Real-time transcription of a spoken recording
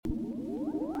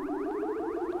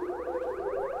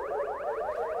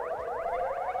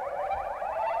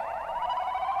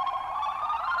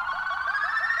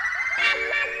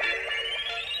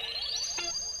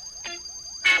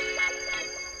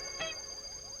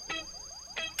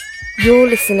You're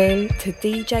listening to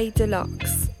DJ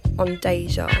Dlux on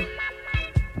Deja.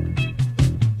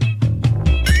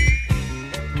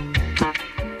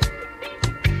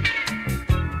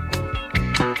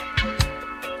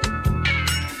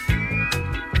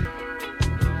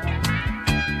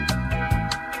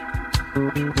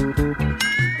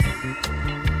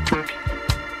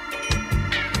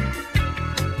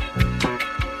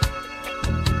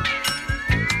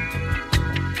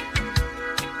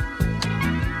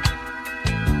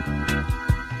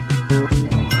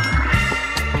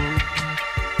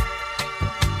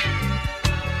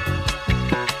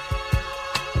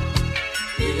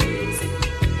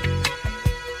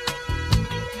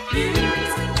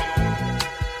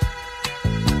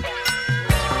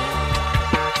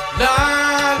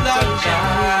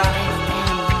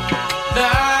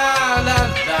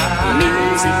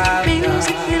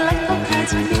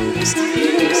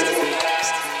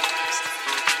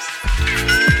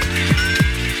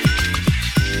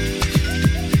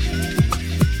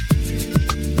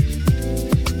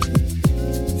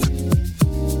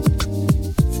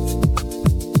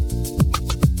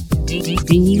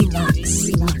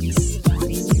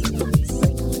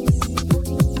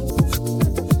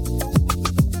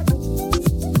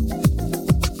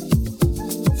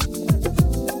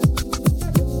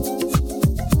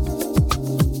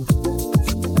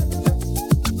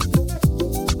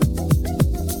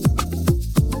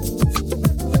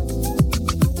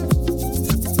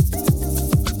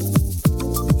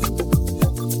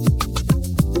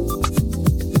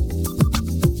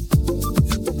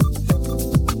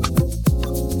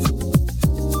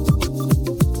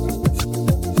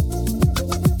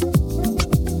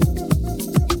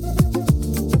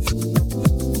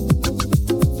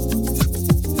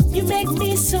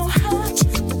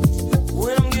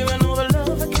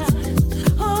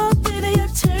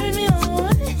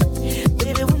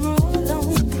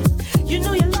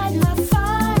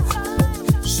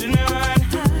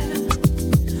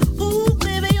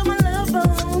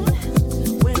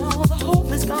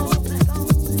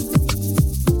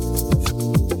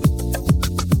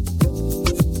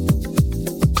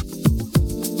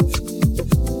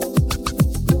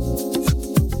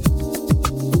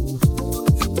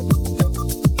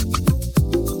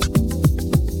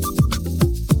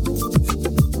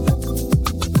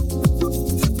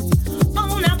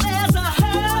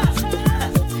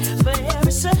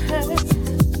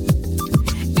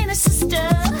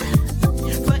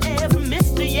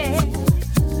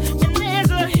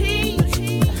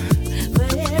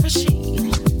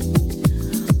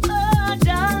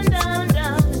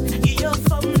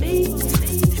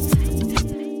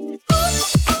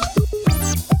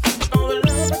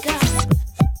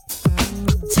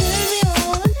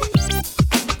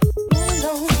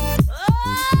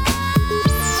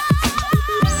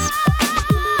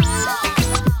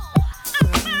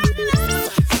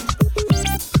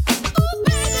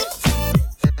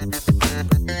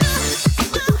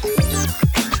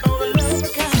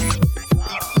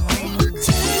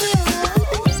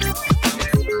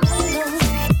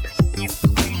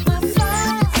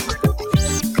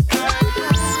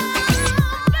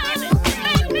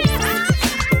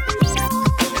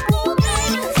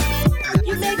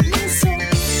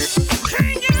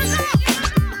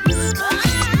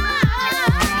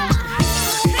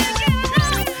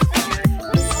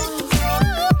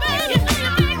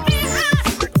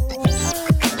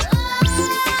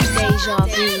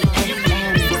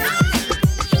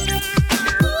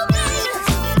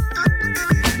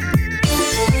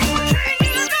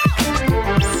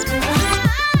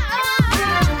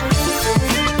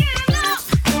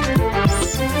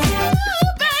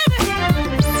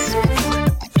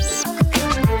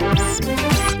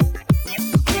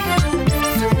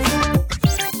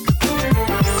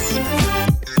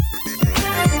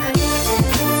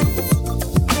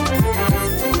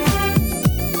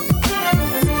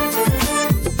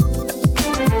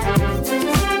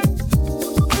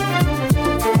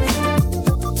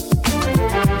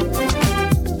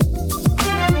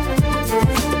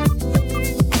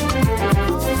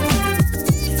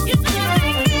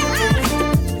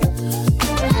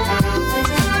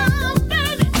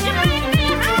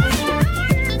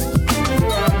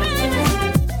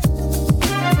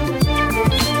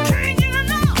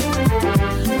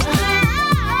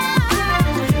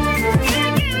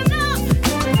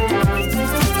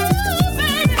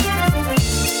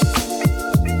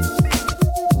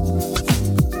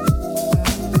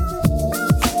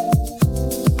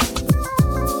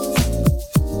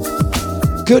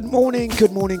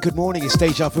 Good morning. It's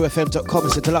dejavufm.com.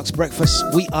 It's the Dlux Breakfast.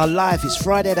 We are live. It's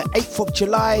Friday the 8th of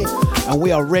July and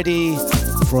we are ready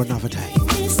for another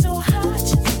day.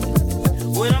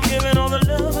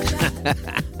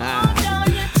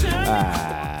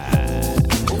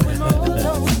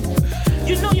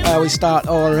 We start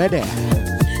already.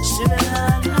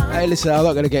 Hey, listen, I'm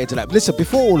not going to get into that. Listen,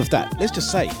 before all of that, let's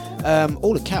just say,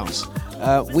 all accounts,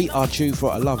 we are due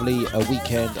for a lovely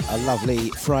weekend, a lovely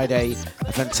Friday,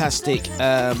 a fantastic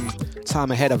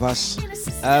time ahead of us.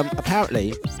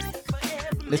 Apparently,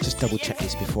 let's just double check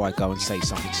this before I go and say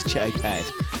something to bad.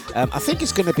 I think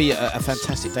it's going to be a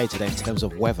fantastic day today in terms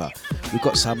of weather. We've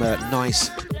got some nice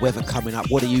weather coming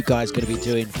up. What are you guys going to be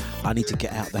doing? I need to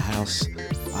get out the house.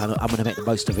 I'm going to make the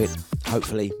most of it,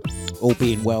 hopefully, all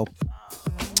being well.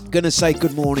 Going to say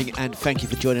good morning and thank you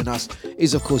for joining us.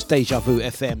 Is of course Deja Vu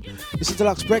FM. It's a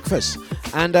Dlux breakfast,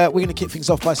 and we're going to kick things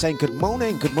off by saying good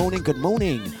morning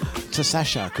to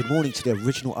Sasha. Good morning to the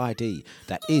original ID.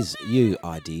 That is you,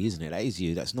 ID, isn't it? That is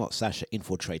you. That's not Sasha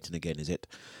infiltrating again, is it?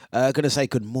 Going to say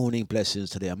good morning, blessings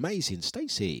to the amazing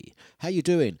Stacey. How you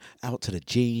doing? Out to the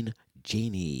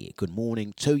Jeannie, good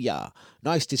morning to ya.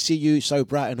 Nice to see you so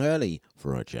bright and early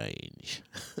for a change.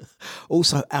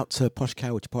 Also out to Posh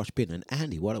Cow with Posh Bin and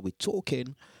Andy, what are we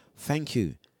talking? Thank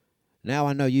you. Now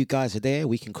I know you guys are there,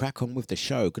 we can crack on with the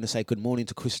show. Gonna say good morning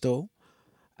to Crystal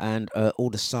and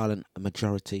all the silent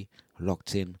majority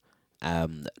locked in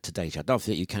to Deja. Don't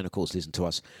forget you can of course listen to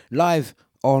us live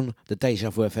on the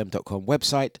dejavufm.com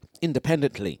website,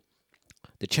 independently,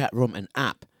 the chat room and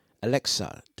app,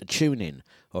 Alexa, the tune-in,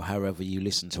 or however you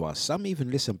listen to us. Some even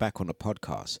listen back on the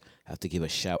podcast. I have to give a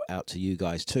shout out to you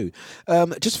guys too.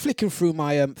 Just flicking through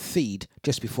my feed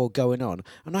just before going on,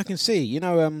 and I can see,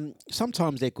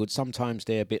 sometimes they're good, sometimes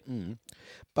they're a bit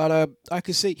but I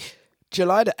can see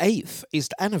July the 8th is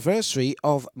the anniversary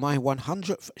of my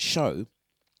 100th show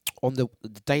on the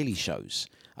daily shows.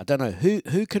 I don't know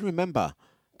who can remember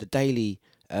the daily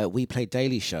we play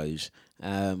daily shows,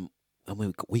 and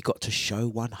we got to show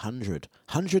 100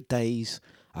 days,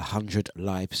 100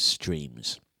 live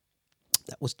streams.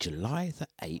 That was July the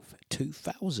 8th,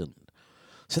 2000.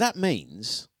 So that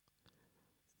means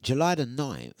July the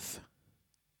 9th,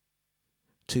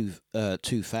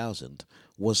 2000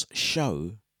 was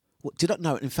show.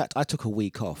 No, in fact, I took a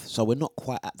week off, so we're not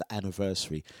quite at the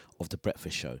anniversary of the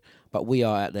breakfast show, but we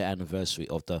are at the anniversary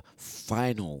of the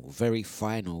very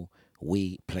final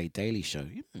We Play Daily show.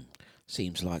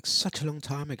 Seems like such a long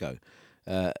time ago.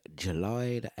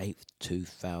 July the 8th,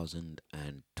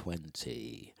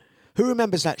 2020. Who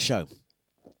remembers that show?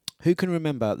 Who can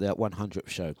remember that 100th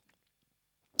show?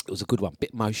 It was a good one.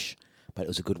 Bit mosh, but it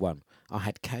was a good one. I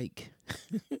had cake.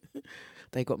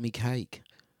 They got me cake.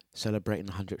 Celebrating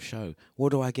the 100th show.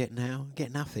 What do I get now?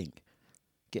 Get nothing.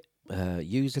 Get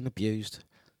used and abused.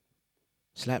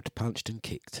 Slapped, punched and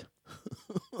kicked.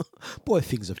 Boy,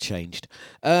 things have changed.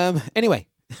 Anyway.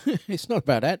 It's not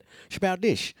about that. It's about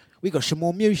this. We got some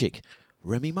more music.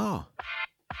 Remy Ma.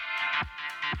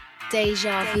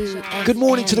 Deja Vu. Good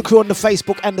morning to the crew on the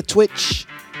Facebook and the Twitch.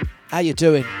 How you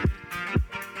doing?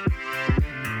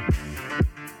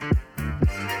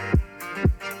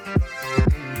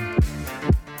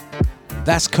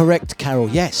 That's correct, Carol.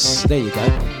 Yes, there you go.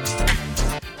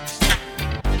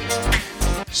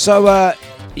 So,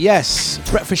 yes,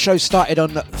 breakfast show started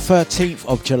on the 13th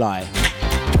of July.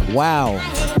 Wow.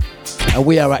 And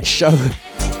we are at show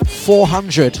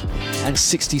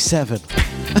 467.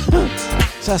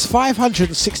 So that's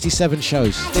 567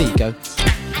 shows. There you go.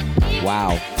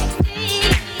 Wow.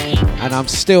 And I'm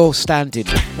still standing.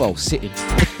 Well, sitting.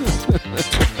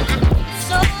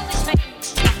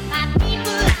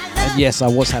 And yes, I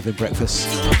was having breakfast.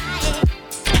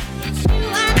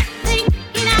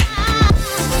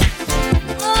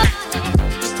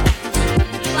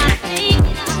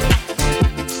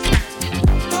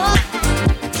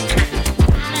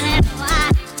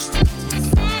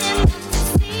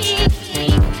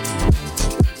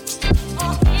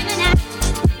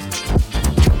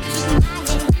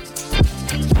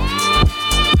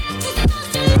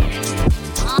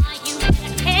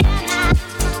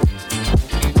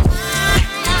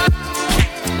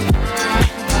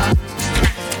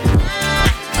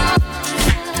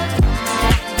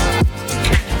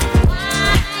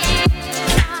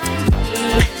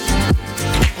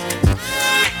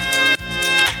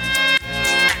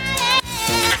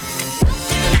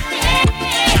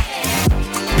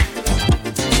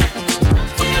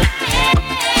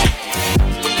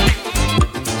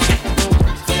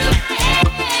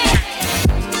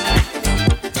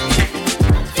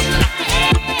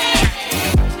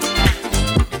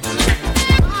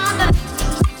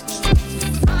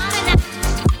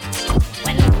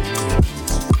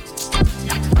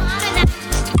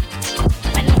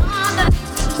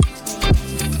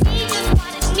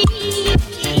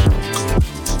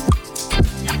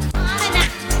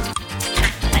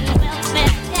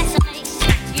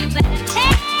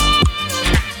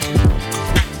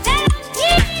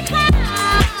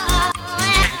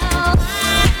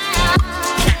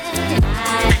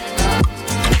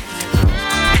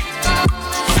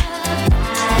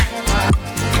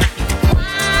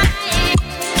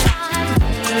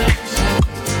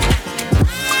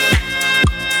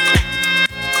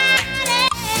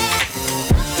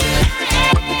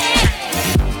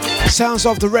 sounds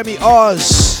of the Remy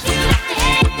Oz.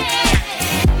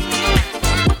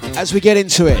 As we get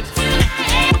into it,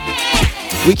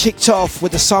 we kicked off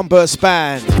with the Sunburst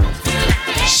Band.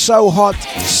 So hot,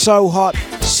 so hot,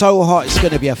 so hot. It's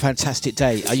going to be a fantastic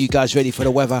day. Are you guys ready for the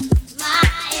weather?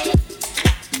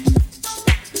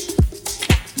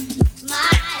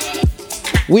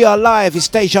 We are live. It's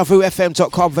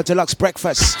dejavufm.com for Dlux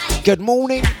Breakfast. Good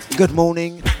morning, good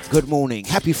morning, good morning.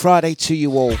 Happy Friday to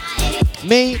you all.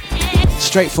 Me,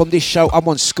 straight from this show, I'm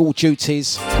on school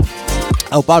duties.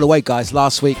 Oh, by the way, guys,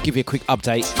 last week, give you a quick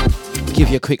update.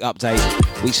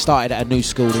 We started at a new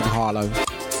school in Harlow.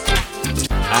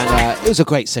 And it was a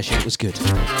great session. It was good.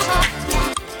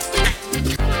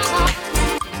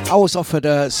 I was offered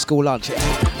a school lunch.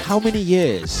 How many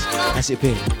years has it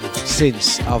been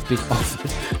since I've been offered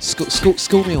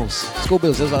school meals? School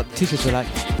meals. There was like, teachers were like,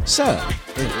 "Sir,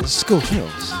 school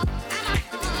meals."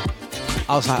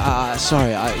 I was like,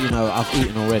 "Sorry, I've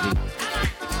eaten already."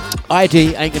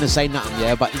 ID ain't gonna say nothing,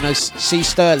 yeah. But see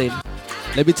Sterling.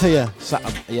 Let me tell you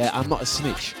something. Yeah, I'm not a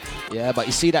snitch. Yeah, but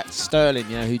you see that Sterling,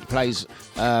 who plays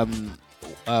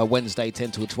Wednesday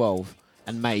 10 till 12,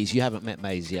 and Maze. You haven't met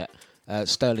Maze yet.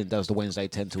 Sterling does the Wednesday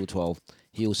 10 till 12.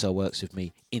 He also works with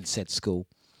me in said school.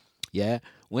 Yeah.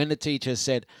 When the teacher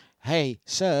said, "Hey,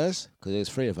 sirs," because there's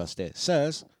 3 of us there,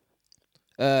 "Sirs,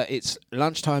 it's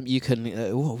lunchtime. You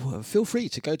can feel free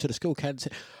to go to the school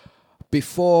canteen."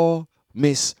 Before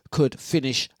Miss could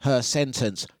finish her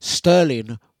sentence,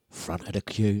 Sterling front of the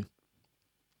queue.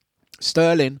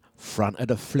 Sterling front of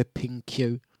the flipping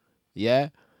queue. Yeah.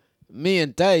 Me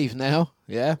and Dave now.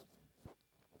 Yeah.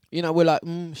 We're like,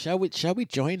 shall we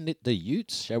join the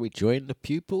youths? Shall we join the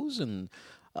pupils? And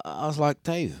I was like,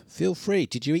 Dave, feel free.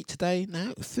 Did you eat today?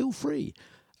 No, feel free.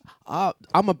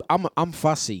 I'm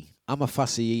fussy. I'm a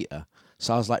fussy eater.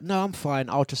 So I was like, no, I'm fine.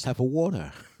 I'll just have a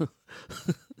water.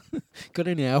 Got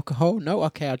any alcohol? No,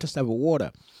 okay, I'll just have a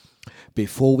water.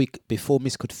 Before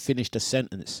Miss could finish the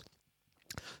sentence,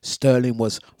 Sterling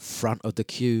was front of the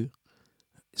queue,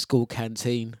 school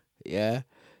canteen. Yeah.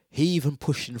 He even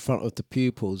pushed in front of the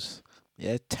pupils.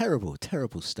 Yeah, terrible,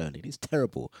 terrible, Sterling. It's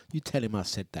terrible. You tell him I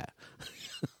said that.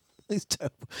 It's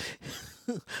terrible.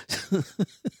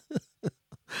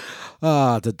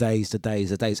 The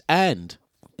days. And,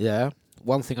 yeah,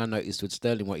 one thing I noticed with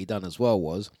Sterling, what he done as well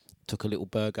was, took a little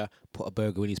burger, put a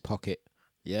burger in his pocket.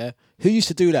 Yeah? Who used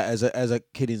to do that as a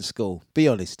kid in school? Be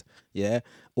honest. Yeah?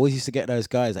 Always used to get those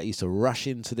guys that used to rush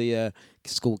into the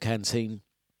school canteen,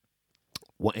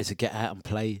 wanted to get out and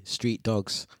play, street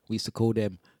dogs, we used to call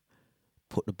them,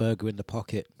 put the burger in the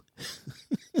pocket,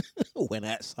 went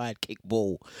outside, kicked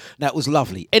ball. That was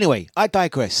lovely. Anyway, I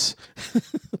digress.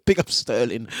 Big up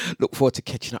Sterling. Look forward to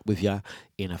catching up with you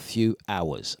in a few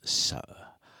hours, sir.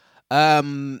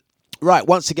 Right,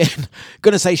 once again,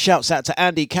 going to say shouts out to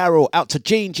Andy, Carol, out to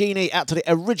Jeannie, out to the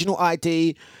Original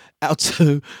ID, out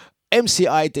to MC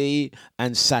ID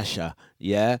and Sasha.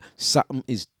 Yeah, something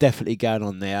is definitely going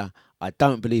on there. I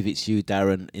don't believe it's you,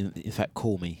 Darren. In fact,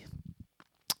 call me.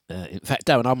 In fact,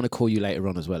 Darren, I'm going to call you later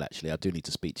on as well, actually. I do need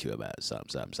to speak to you about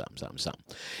something.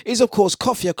 It's, of course,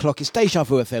 Coffee O'Clock. It's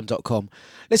dejavufm.com.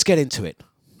 Let's get into it.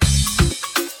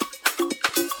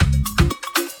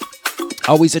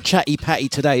 Oh, he's a chatty patty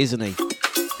today, isn't he?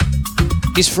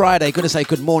 It's Friday. Going to say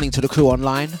good morning to the crew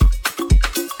online.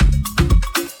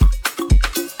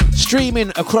 Streaming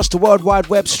across the World Wide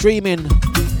Web. Streaming.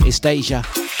 It's Deja.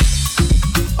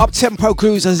 Up-tempo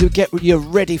crews as we get you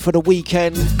ready for the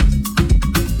weekend.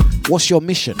 What's your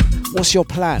mission? What's your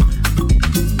plan?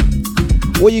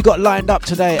 What you got lined up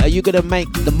today? Are you going to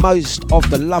make the most of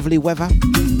the lovely weather?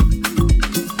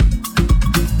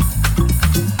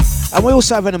 And we're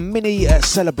also having a mini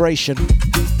celebration.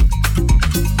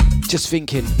 Just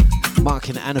thinking,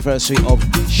 marking the anniversary of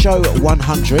show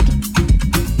 100,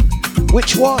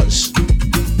 which was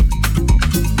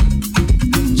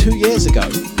 2 years ago.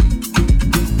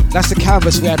 That's the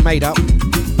canvas we had made up.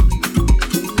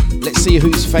 Let's see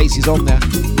whose face is on there.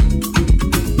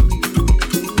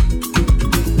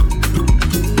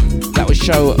 That was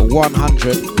show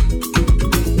 100.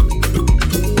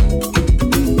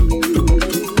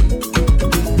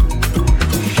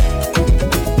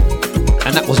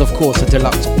 And that was, of course, a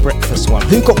deluxe breakfast one.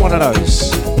 Who got one of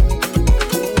those?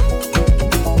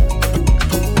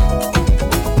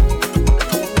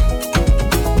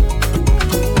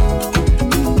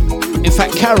 In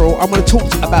fact, Carol, I'm going to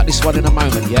talk about this one in a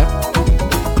moment, yeah?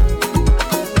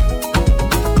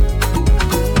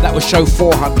 That was show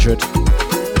 400.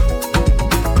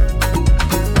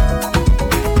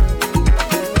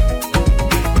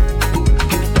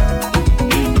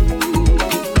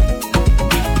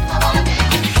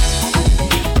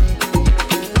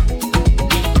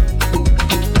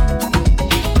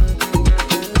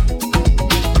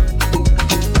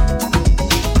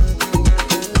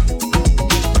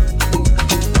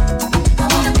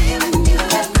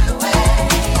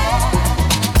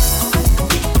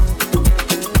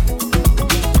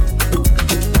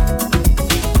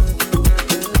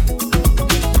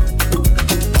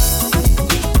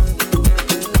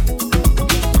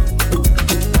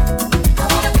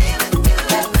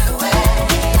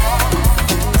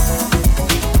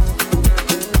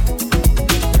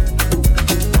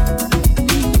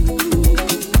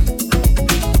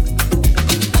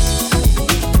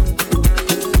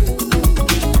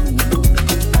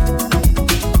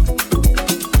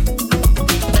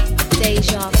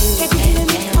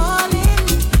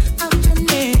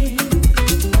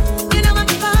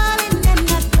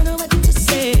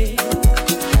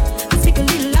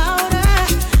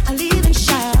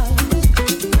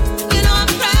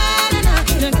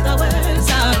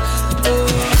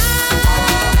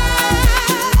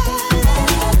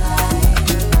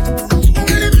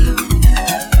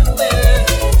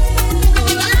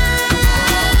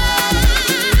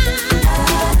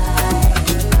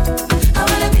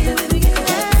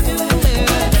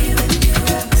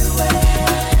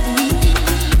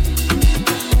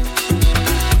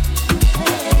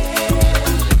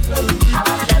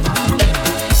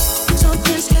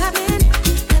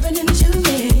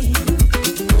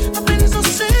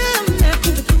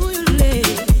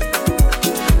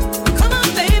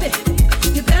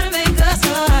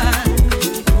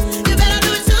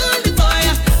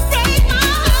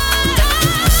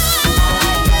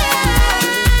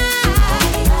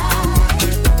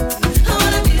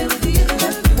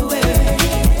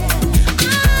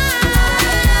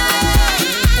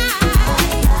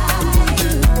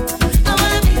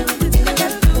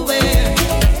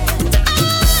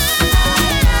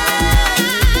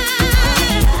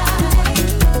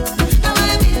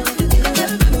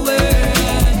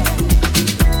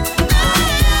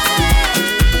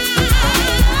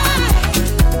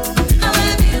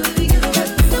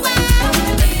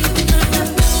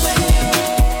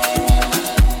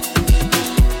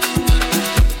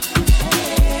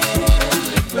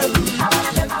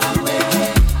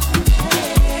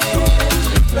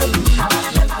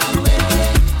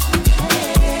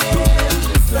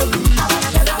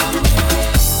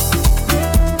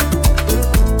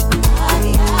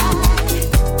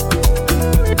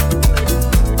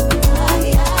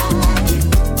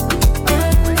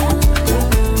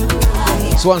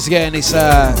 So once again, it's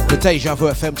the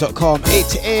dejavufm.com.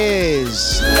 It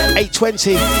is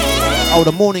 8:20. Oh,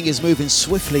 the morning is moving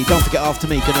swiftly. Don't forget, after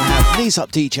me, gonna have Knees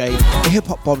Up DJ, the Hip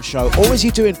Hop Bomb Show. Or is he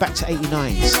doing Back to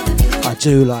 89s? I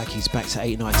do like his Back to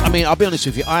 89s. I mean, I'll be honest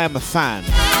with you, I am a fan.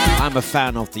 I'm a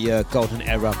fan of the golden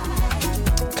era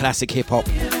classic hip hop.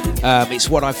 It's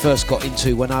what I first got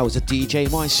into when I was a DJ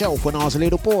myself, when I was a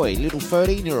little boy, little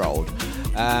 13-year-old.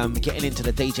 Getting into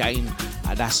the DJing,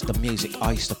 that's the music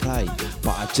I used to play.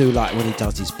 But I do like when he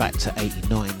does his Back to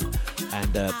 89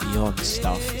 and beyond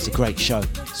stuff. It's a great show.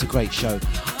 It's a great show.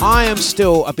 I am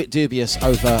still a bit dubious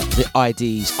over the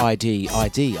ID.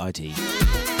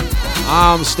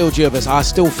 I'm still dubious. I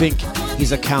still think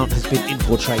his account has been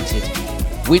infiltrated.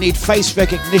 We need face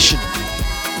recognition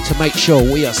to make sure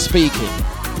we are speaking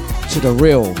to the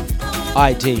real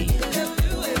ID.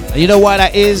 And you know why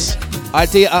that is?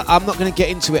 ID, I'm not going to get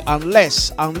into it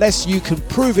unless you can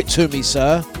prove it to me,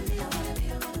 sir.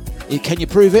 Can you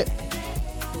prove it?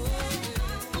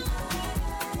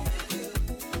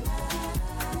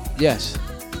 Yes.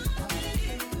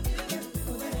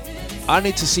 I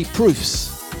need to see proofs.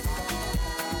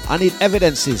 I need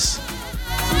evidences.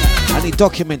 I need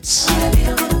documents.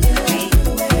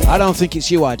 I don't think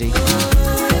it's you, ID.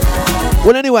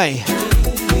 Well, anyway,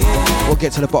 we'll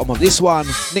get to the bottom of this one.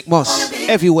 Nick Moss,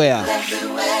 Everywhere.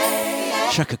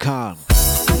 Shaka Khan.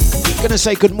 Gonna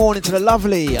say good morning to the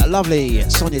lovely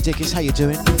Sonia Dickens. How you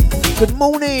doing? Good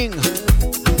morning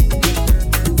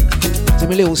to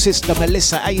my little sister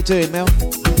Melissa. How you doing, Mel?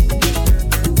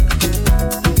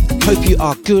 Hope you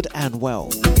are good and well.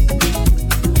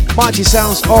 Mighty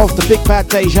sounds of the Big Bad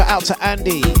Deja. Out to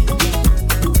Andy.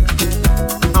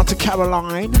 Out to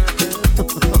Caroline.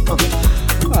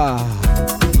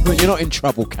 You're not in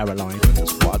trouble, Caroline.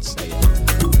 That's what I'd say.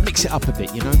 Mix it up a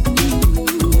bit, you know.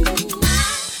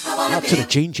 Out to the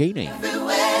Genie.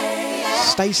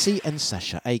 Stacey and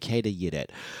Sasha, aka the Yidette.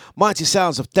 Mighty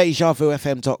sounds of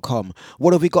dejavufm.com.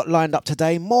 What have we got lined up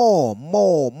today? More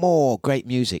great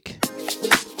music.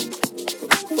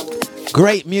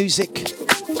 Great music,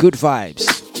 good vibes.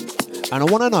 And I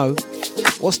want to know,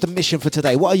 what's the mission for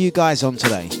today? What are you guys on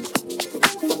today?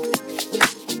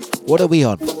 What are we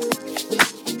on?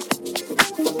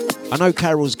 I know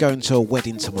Carol's going to a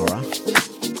wedding tomorrow.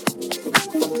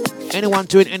 Anyone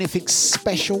doing anything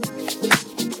special?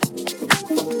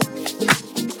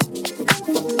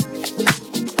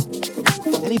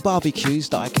 Any barbecues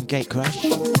that I can gate crash?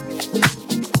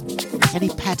 Any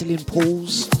paddling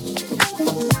pools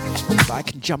that I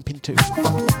can jump into?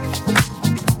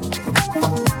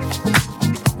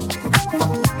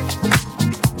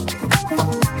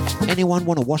 Anyone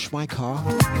want to wash my car?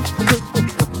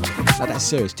 No, that's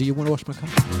serious. Do you want to wash my car?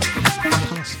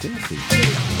 Car's filthy.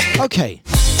 Okay.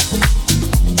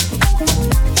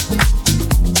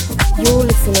 You're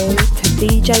listening to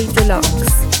DJ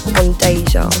Dlux on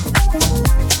Deja.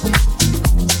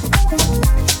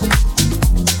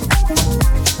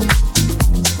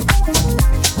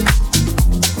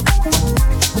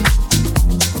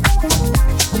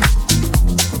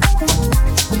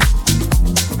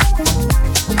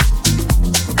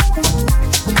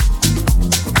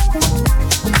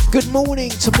 Good morning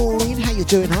to Maureen. How you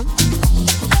doing, hon?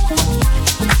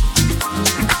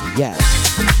 Yeah.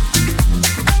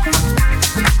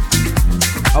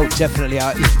 Oh, definitely.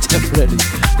 Definitely.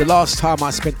 The last time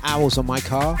I spent hours on my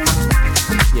car.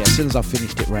 Yeah, as soon as I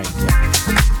finished it rained. Yeah.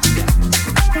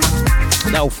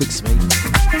 That'll fix me.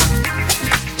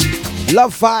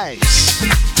 Love vibes.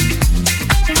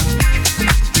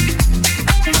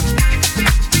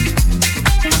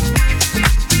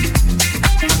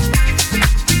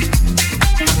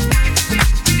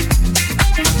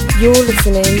 You're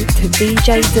listening to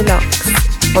DJ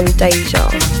Dlux on Deja.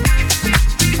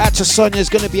 Out to Sonia's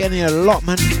going to be any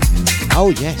allotment.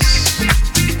 Oh, yes.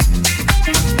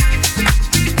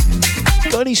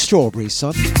 Got any strawberries,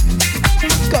 son?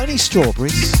 Got any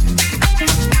strawberries?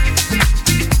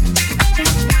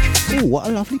 Ooh, what a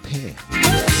lovely pair.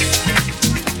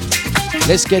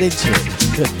 Let's get into it.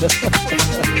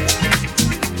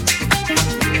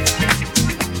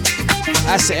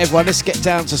 That's it, everyone. Let's get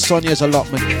down to Sonia's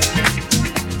allotment.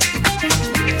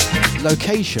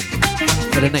 Location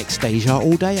for the next Deja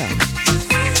All Dayer,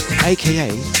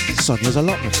 aka Sonia's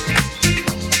allotment.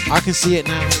 I can see it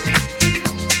now.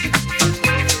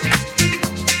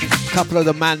 Couple of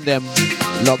the man them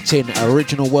locked in.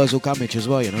 Original Wurzel Gummidge as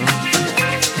well, you know.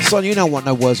 Son, you don't want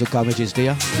no Wurzel Gummidges, do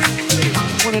you?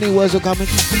 Want any Wurzel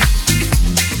Gummidges?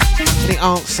 Any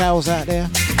Aunt Sales out there?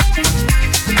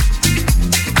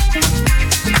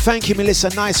 Thank you, Melissa.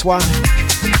 Nice one.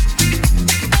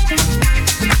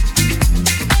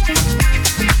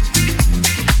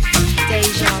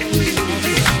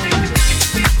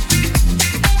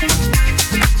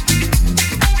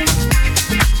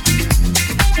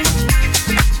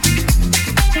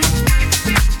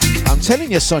 telling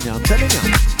you, Sonia, I'm telling you.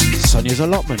 Sonia's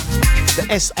allotment.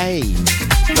 The SA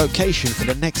location for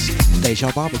the next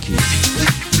Deja Barbecue.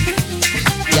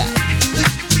 Yeah.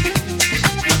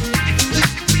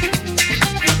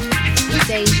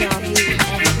 Deja Vu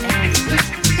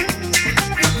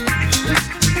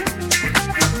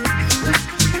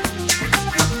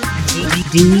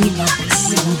Dlux.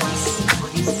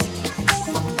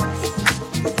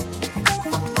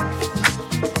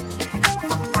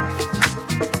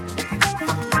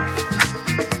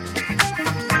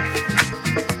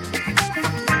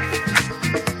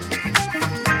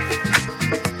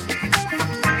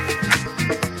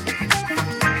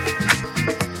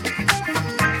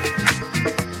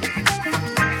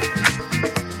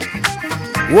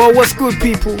 Well, what's good,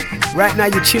 people? Right now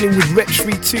you're chilling with Rex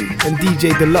 32 and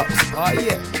DJ Dlux. Oh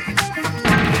yeah.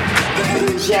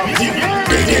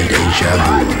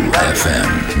 dejavufm.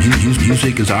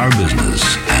 Music is our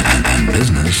business, and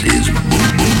business is boom,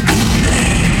 boom, boom.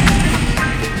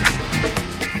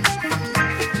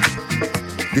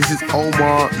 This is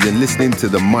Omar. You're listening to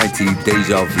the mighty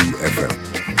Deja Vu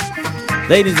FM.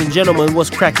 Ladies and gentlemen, what's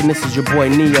cracking? This is your boy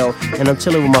Neo, and I'm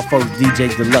chilling with my folks DJ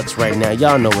Dlux right now.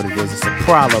 Y'all know what it is. It's a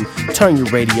problem. Turn your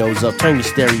radios up. Turn your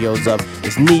stereos up.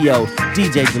 It's Neo,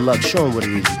 DJ Dlux. Show 'em what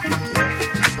it is you do.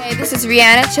 Hey, this is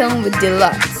Rihanna chilling with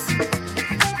Dlux.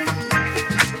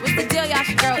 What's the deal, y'all? It's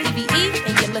your girl EVE,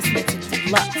 and you're listening to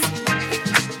Dlux.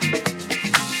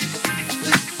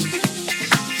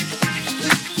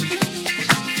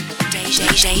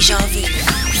 Deja Vu.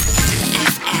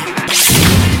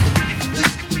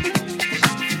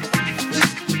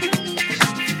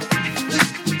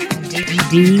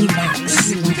 Dlux.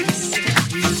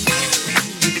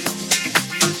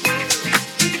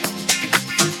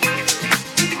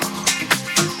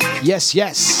 Yes,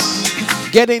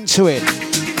 yes. Get into it.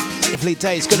 Lovely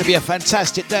day. It's going to be a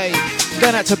fantastic day.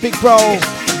 Going out to Big Bro.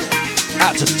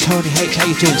 Out to Tony H. How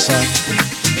you doing, sir?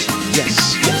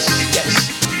 Yes, yes,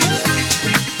 yes.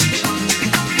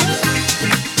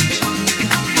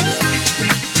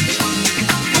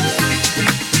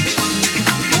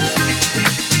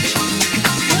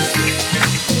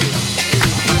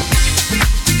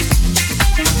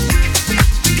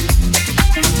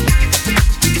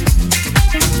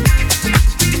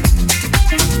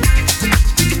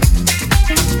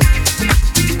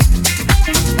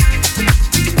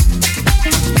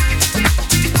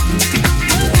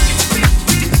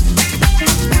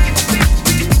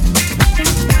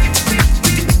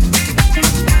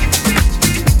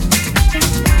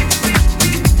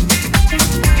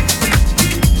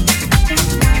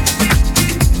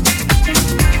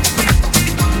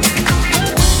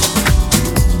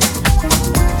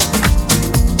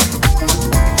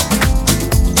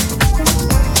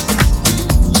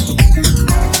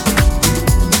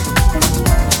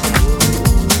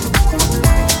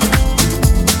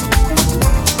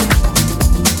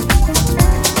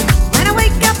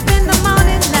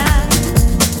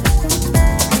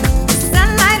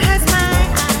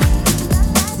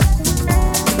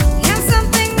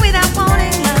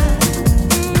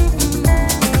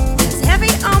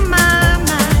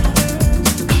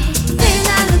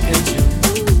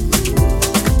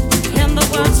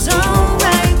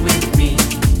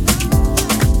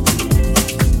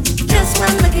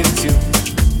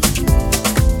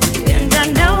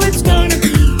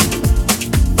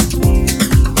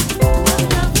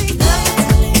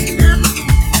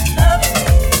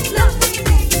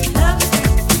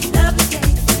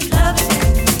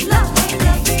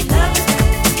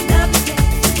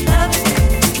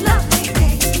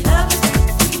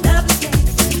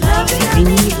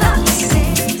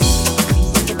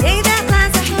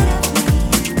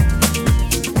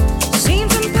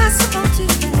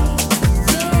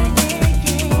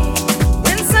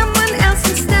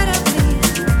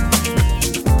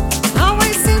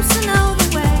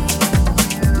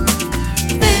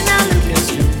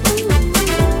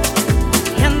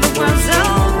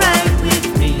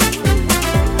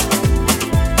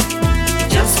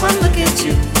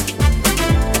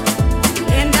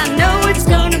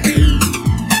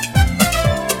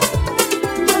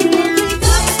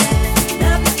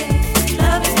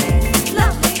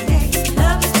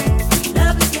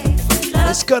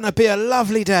 Gonna be a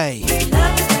lovely day.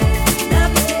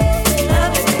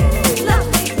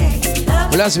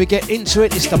 Well, as we get into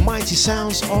it, it's the mighty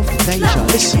sounds of Deja.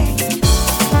 Listen.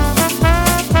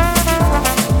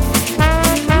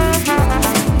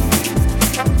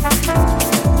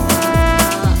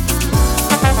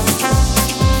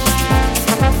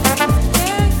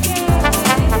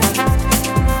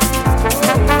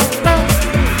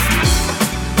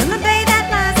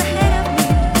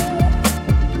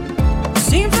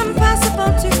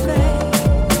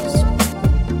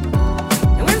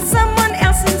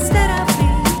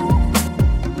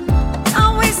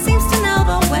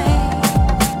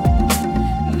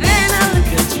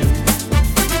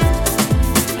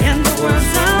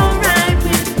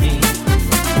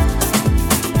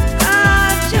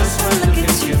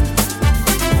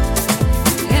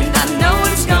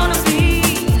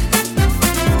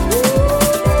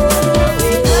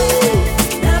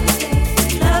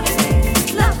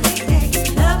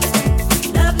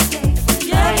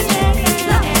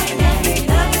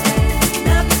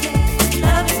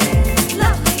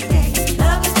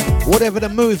 Whatever the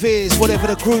move is, whatever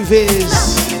the groove is,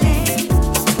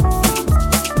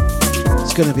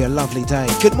 it's going to be a lovely day.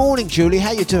 Good morning, Julie.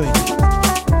 How you doing?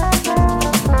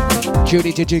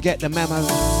 Julie, did you get the memo?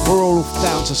 We're all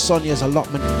down to Sonia's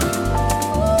allotment.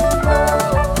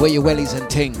 Where your wellies and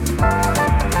ting.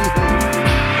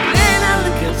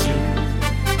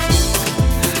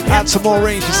 Out to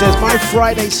Maureen, she says, my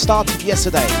Friday started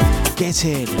yesterday. Get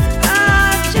in.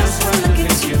 I just want to look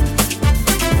at you,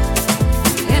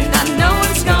 and I know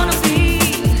it's gonna be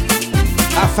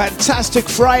a fantastic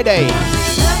Friday.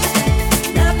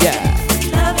 Yeah.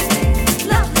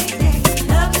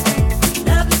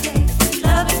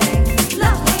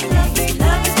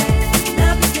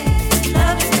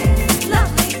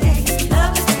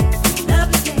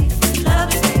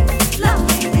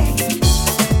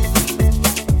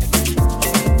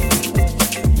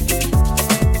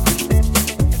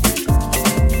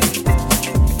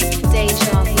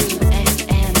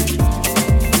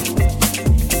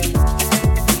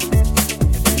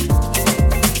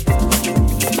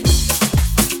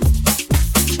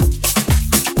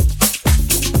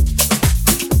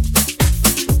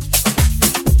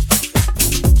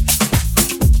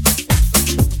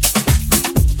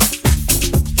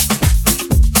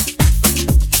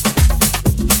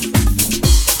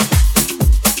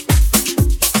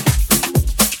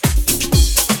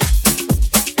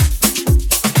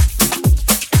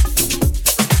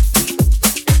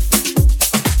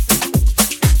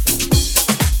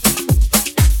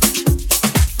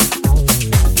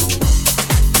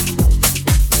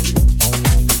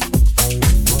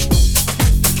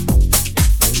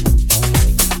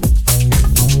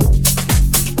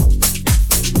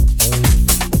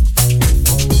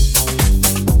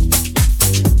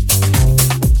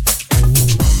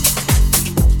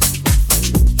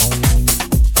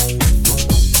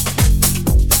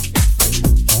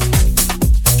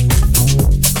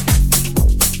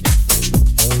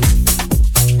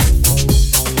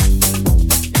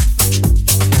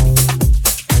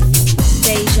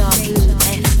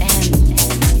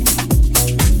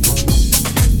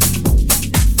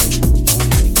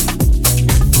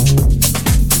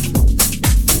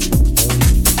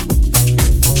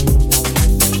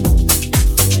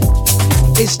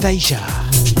 Deja.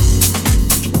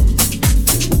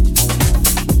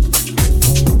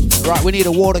 Right, we need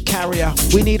a water carrier.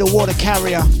 We need a water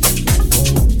carrier.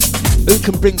 Who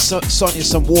can bring Sonia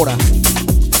some water?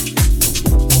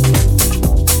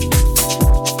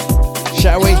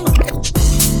 Shall we?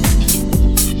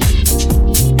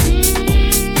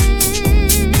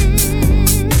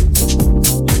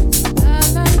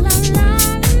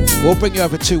 We'll bring you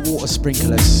over 2 water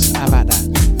sprinklers. How about that?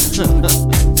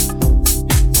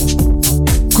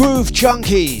 Groove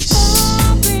Junkies.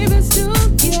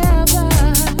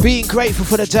 Being grateful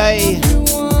for the day.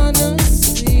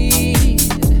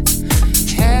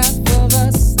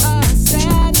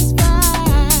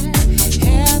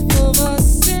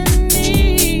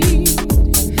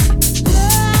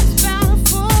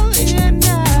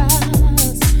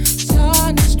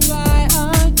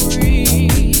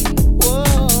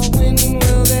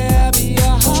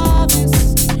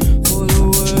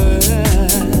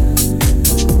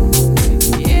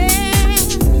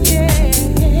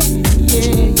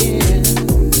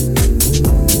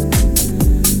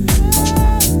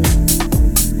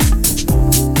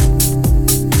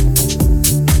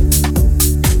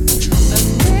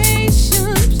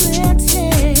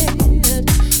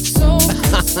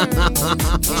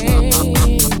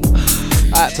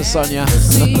 Sonia.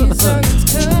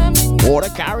 Water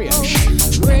carrier.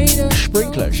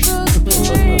 Sprinklers.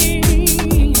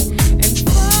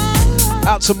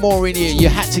 Out to Maureen here. You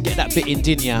had to get that bit in,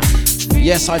 didn't you?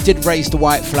 Yes, I did raise the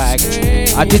white flag.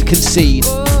 I did concede.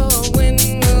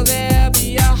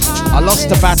 I lost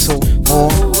the battle,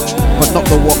 but not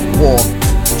the war.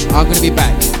 I'm going to be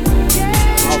back.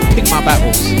 I'll pick my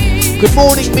battles. Good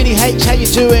morning, Minnie H. How you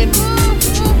doing?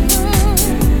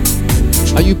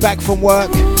 Are you back from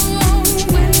work?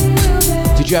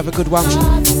 Did you have a good one?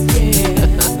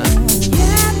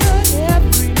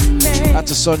 Out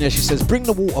to Sonia, she says, bring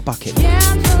the water bucket.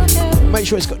 Make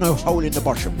sure it's got no hole in the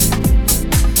bottom.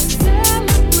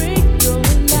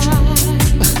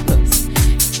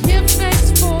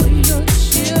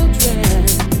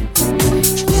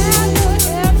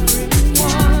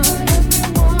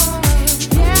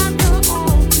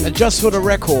 And just for the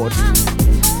record,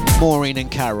 Maureen and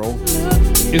Carol,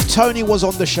 if Tony was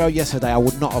on the show yesterday, I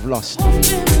would not have lost.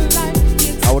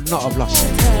 I would not have lost.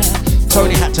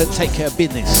 Tony had to take care of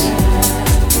business.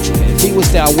 If he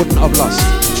was there, I wouldn't have lost.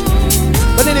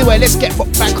 But anyway, let's get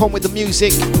back on with the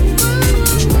music.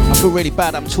 I feel really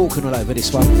bad. I'm talking all over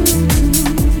this one.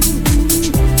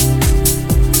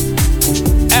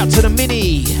 Out to the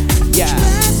mini. Yeah.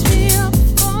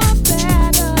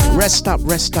 Rest up,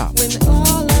 rest up. When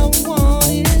all I want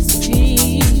is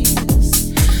peace.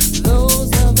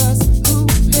 Those of us who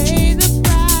pay the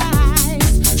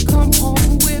price come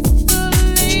home with the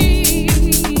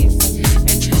least.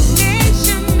 And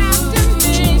nation after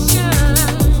nation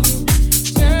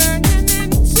turning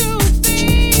into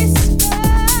beast.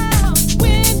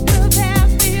 When will there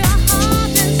be a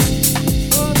harvest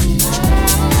for the world?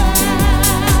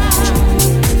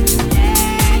 Yeah.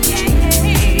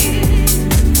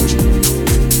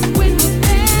 When will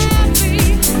there be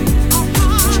a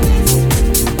harvest?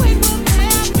 When will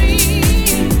there be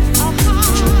a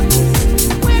harvest?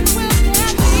 When will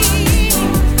there be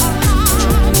a harvest?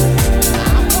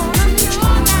 I wanna know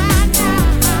that now.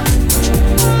 I'm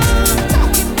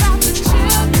talking about the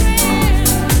children.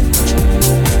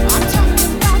 I'm talking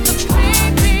about the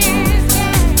babies.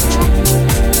 Yeah.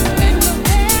 When will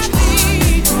there be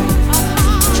a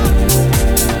harvest?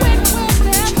 When will there be a harvest? When will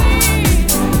there be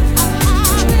a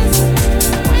harvest for you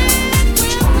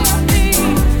and me?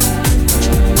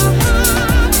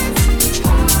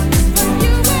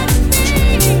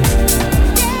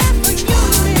 Yeah, for you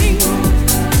and me.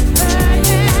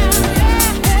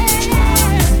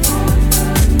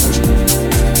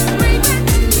 Bring back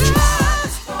the love for the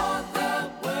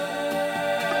world.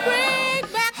 Bring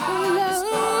back the love.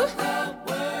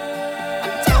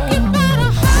 I'm talking about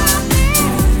a harvest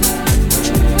for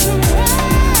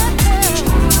the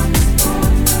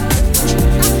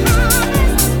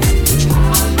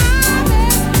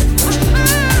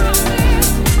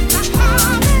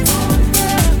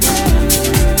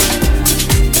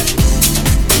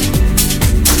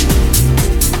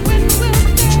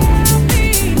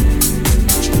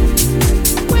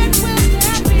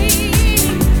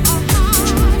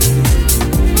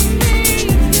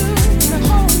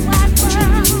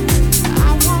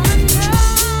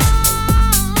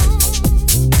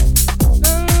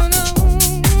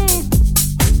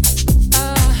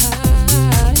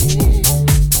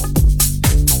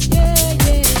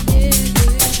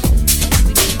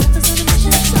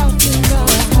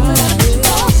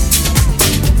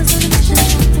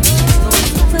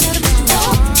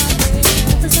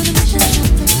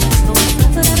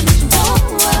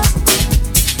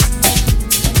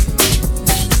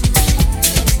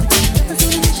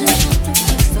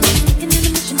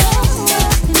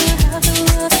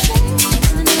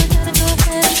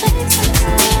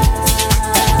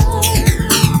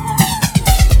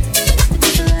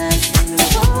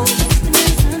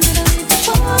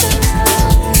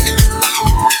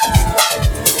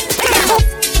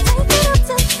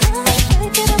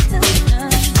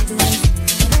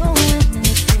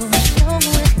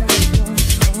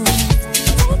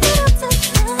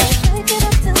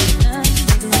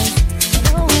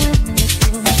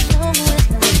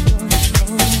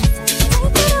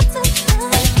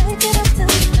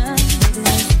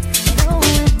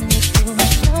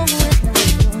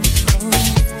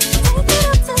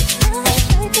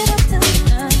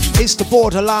It's the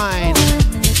borderline.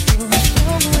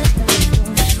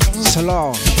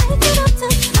 Solange.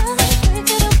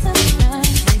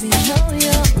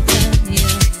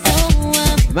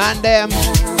 Man, them.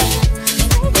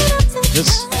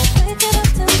 Just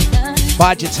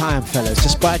bide your time, fellas.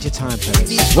 Just bide your time,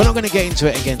 fellas. We're not going to get into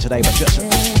it again today, but just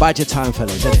bide your time,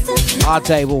 fellas. Innit? Our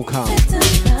day will come.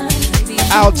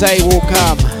 Our day will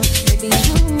come.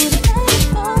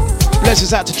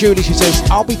 Blessings out to Julie. She says,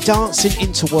 I'll be dancing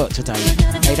into work today.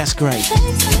 Hey, that's great.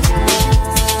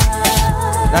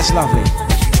 That's lovely.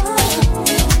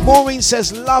 Maureen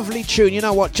says, lovely tune. You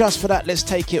know what? Just for that, let's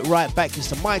take it right back. It's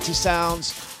the mighty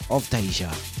sounds of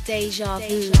Deja.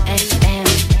 Dejavufm FM.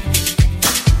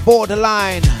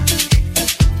 Borderline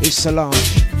is Solange.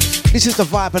 This is the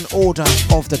vibe and order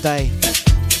of the day.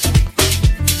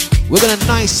 We're going to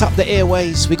nice up the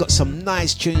airways. We got some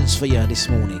nice tunes for you this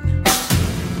morning.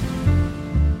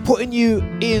 Putting you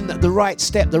in the right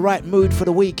step, the right mood for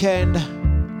the weekend.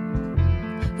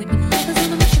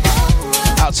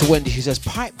 Out to Wendy, she says,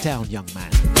 pipe down, young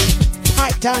man.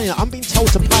 Pipe down, I'm being told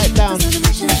to pipe down.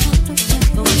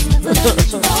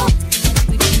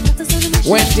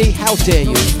 Wendy, how dare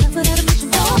you?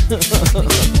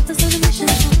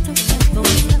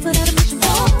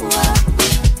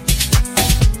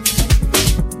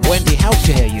 Wendy, how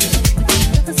dare you?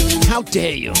 How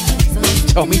dare you?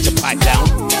 Tell me to pipe down.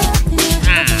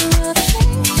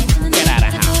 Get out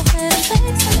of house.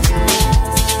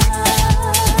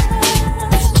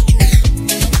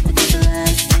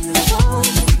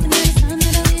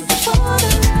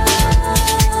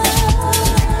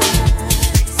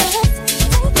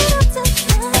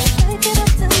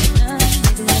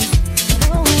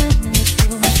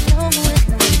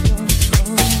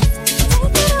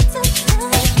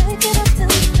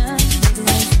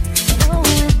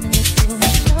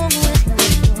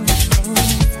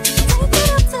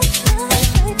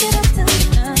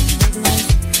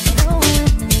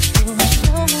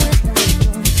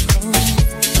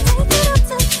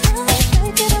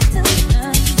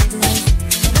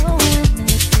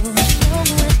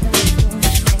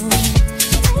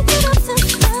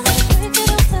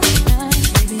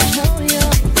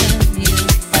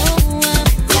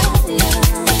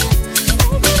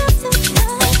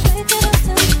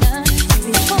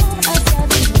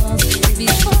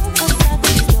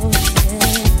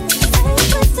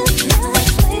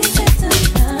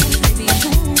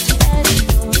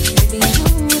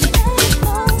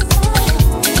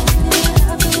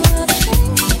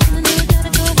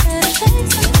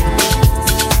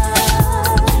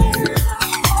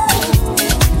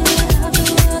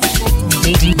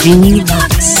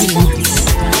 Dlux.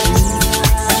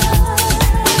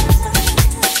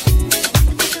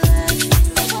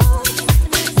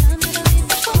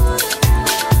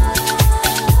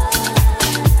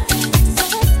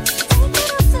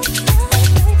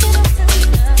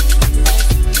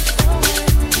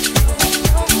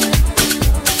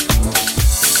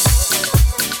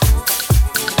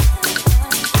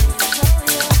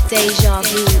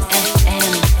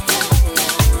 dejavufm.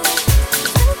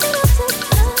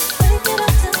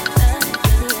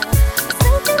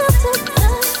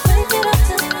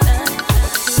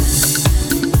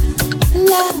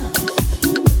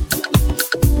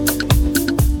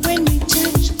 When we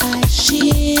touch, I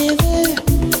shiver.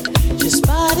 Just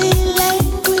body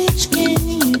language, can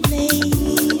you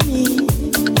blame it?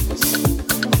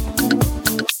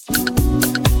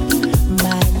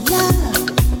 My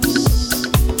love's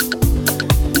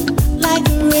like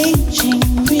a raging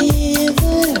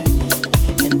river,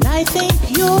 and I think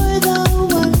you're the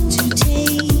one to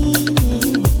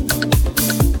tame it.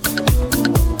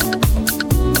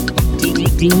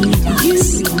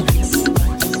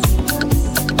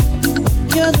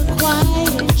 You're the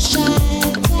quiet, shy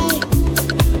type.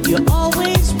 You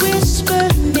always whisper,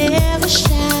 never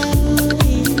shout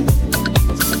it.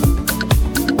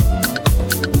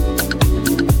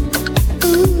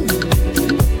 Ooh,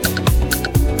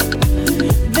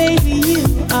 baby, you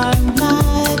are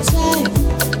my type.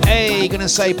 Hey, gonna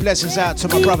say blessings out to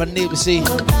my brother Nibsy.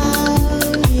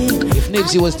 If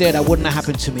Nibsy was there, that wouldn't have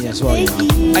happened to me as well. You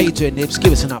know. How you doing, Nibs?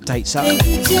 Give us an update, son.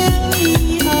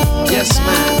 Yes,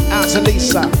 man. Out to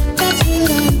Lisa. That's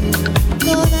what I'm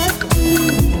gonna do.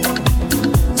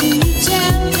 Do you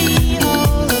tell me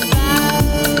all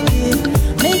about it?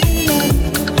 Making love,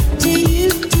 do you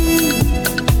do?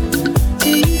 Do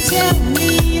you tell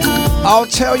me all? I'll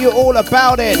tell you all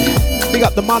about it. Big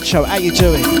up the Mud Show. How you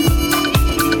doing?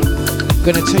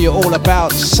 Gonna tell you all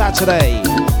about Saturday,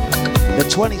 the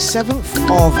 27th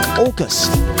of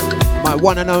August. My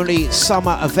one and only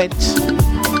summer event.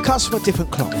 Customer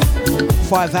different cloth.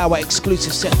 5-hour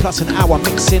exclusive set plus an hour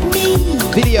mixing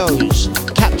videos.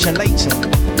 Capture later.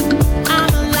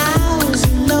 I'm a lousy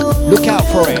low. Look out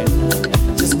for it.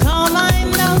 Just call my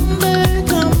number,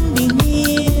 come be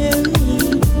near me.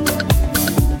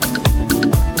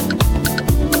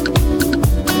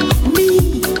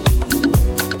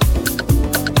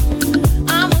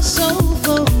 I'm a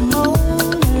soulful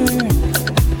moaner.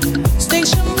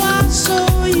 Station wide so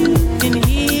you can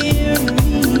hear me.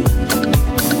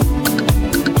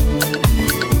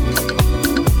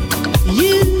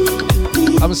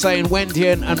 I'm saying Wendy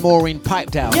and Maureen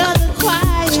pipe down. You're the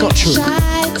quiet, It's not true. shy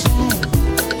type.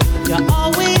 You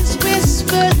always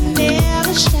whisper,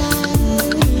 never shout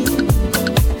it.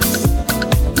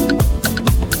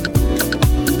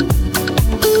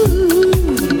 Ooh,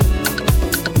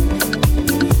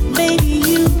 baby,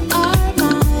 you are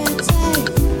my type.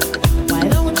 Why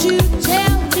don't you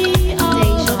tell me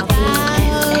all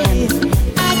about it?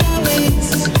 I got ways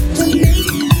to make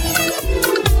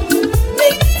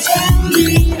you tell me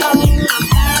all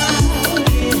about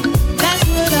it. That's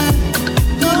what I'm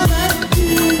gonna do.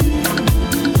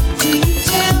 Do you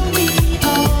tell me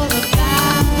all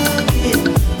about it?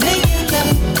 Making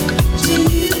love, do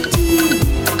you do?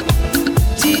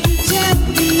 Do you tell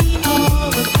me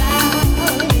all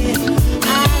about it? I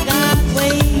got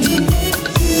ways.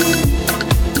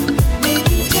 Make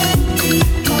you tell me.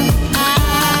 I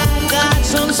got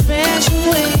some special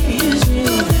ways.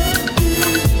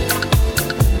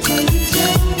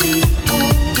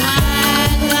 I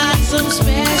got some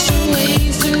special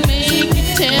ways to make you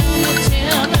tell me,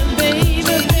 baby,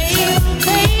 baby,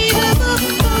 baby,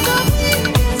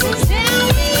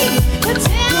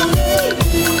 tell me.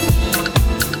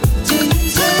 Do you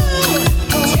tell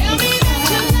me that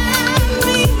you love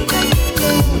me?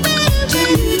 Do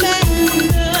you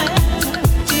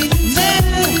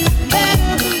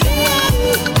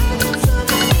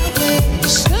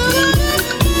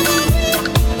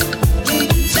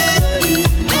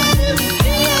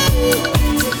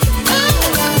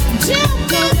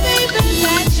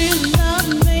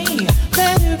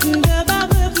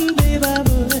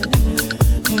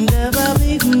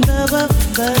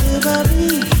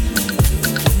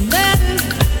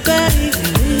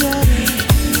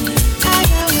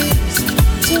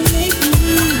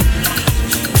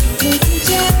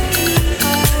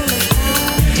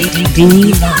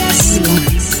Dlux.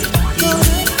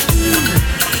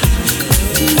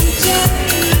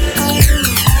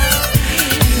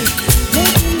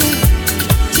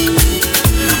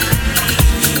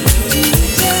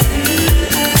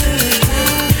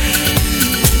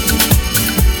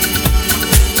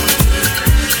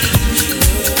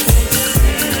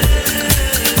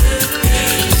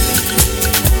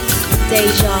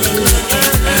 Deja Vu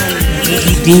FM.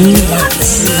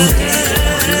 Dlux.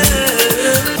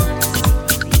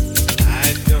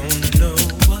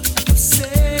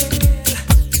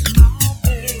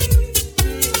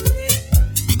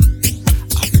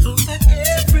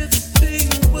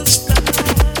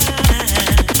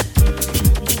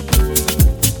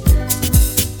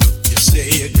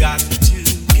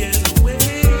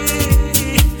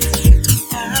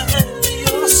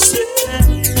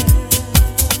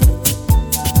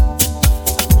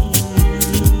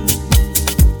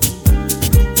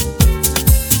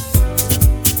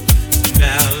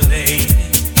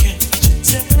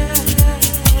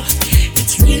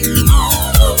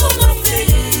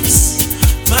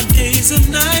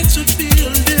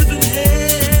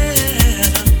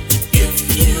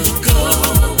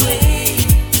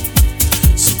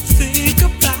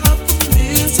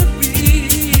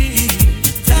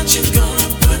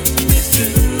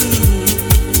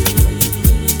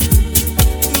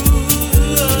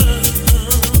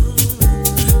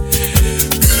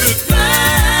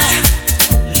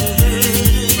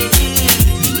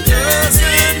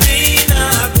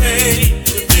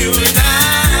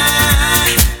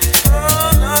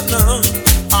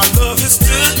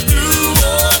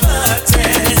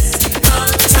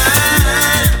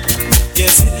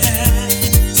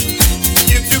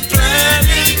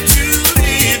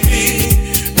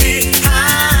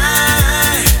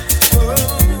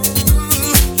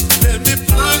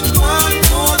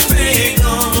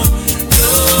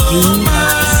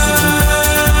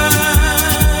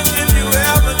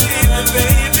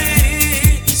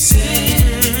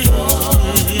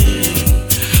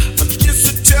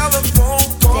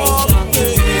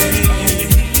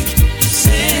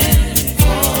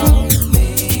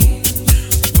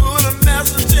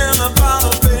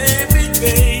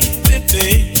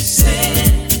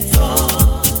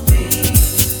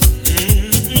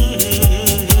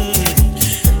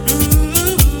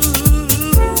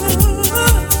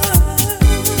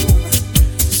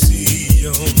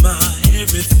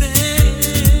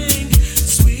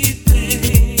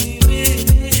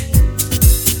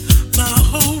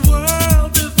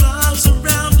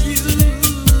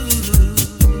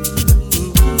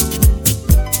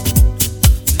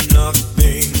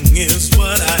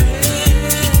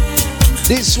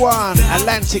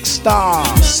 Atlantic Star,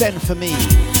 send for me.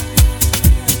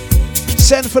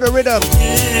 Send for the rhythm.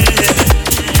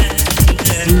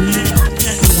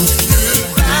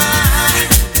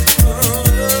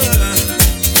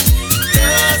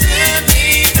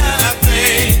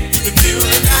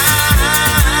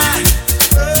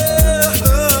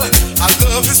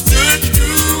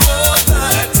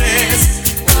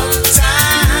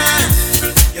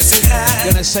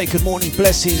 Gonna say good morning,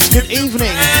 blessings, good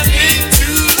evening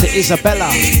to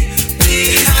Isabella.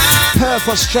 Perth,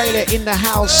 Australia, in the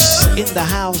house, in the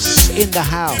house, in the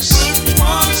house.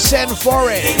 Send for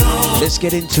it. Let's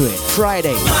get into it.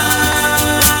 Friday.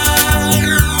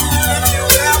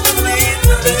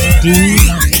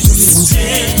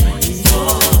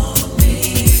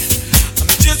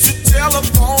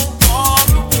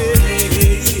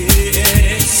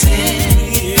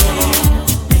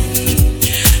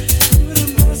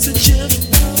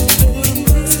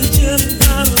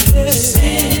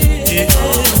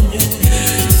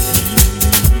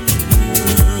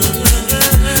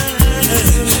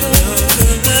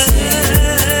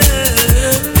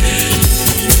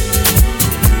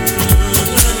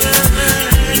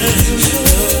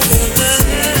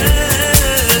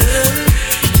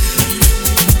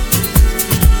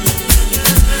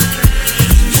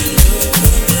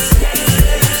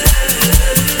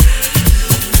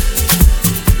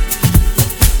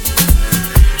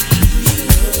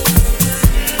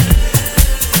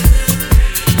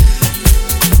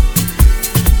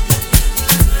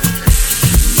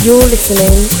 You're listening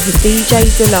to DJ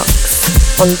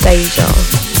Dlux on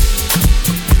Deja.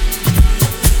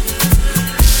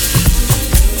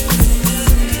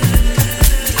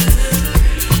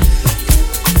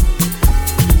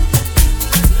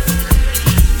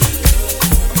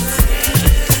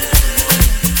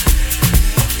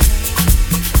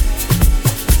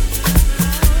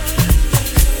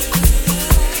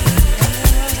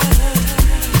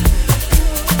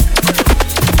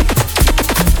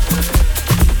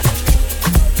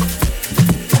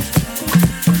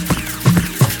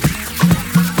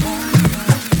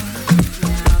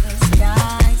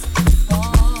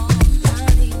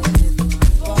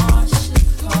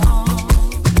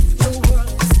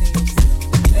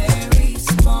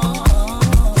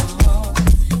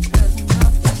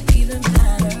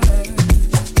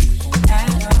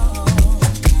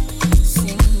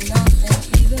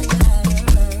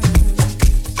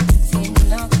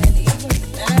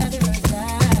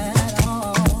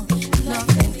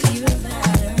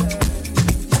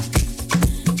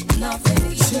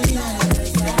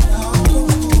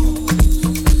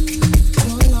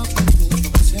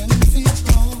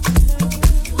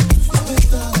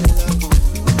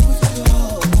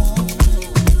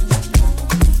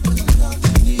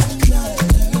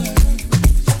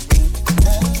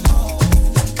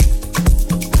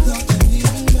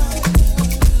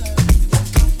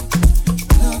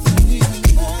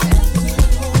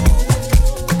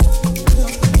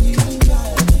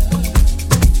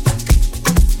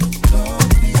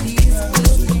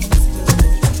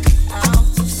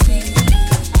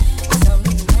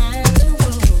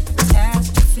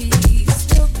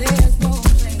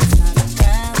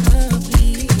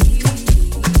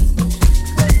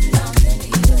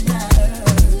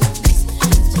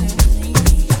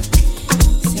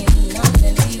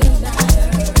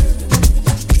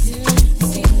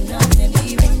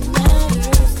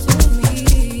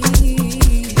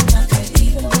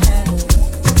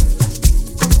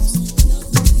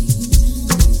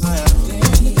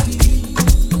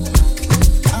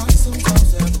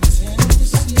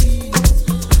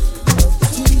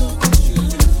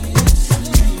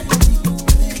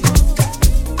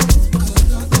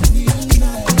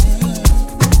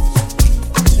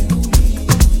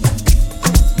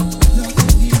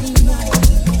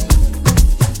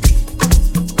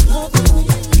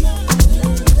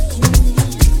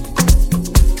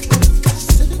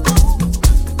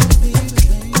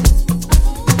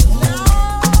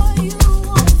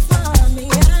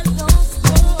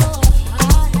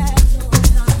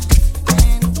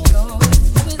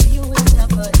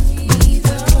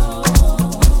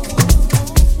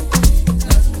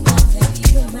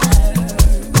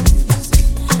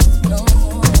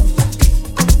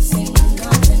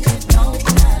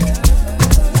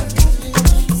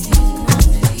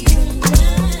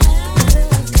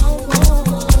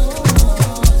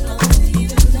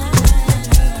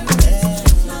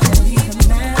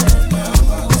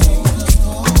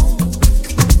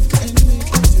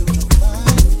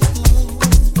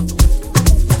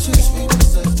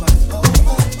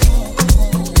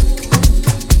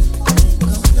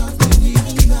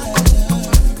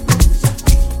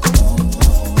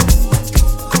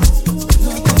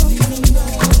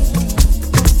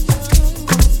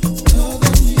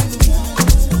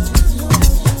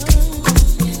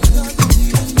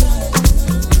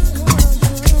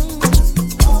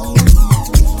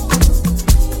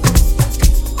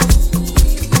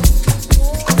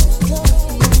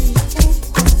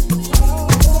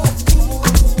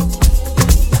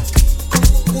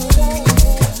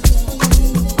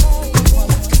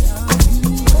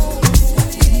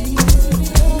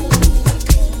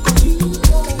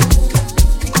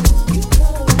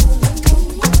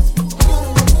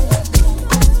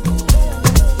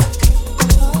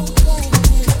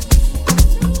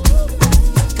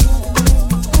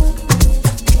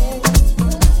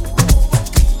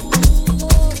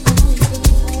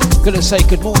 Gonna say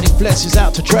good morning, blessings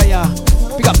out to Drea.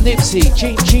 Big up Nipsey,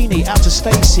 Jeannie, out to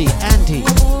Stacy, Andy,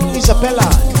 Isabella,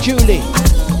 Julie.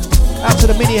 Out to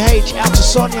the Mini H, out to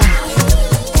Sonia,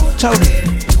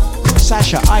 Tony,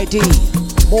 Sasha, ID,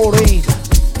 Maureen.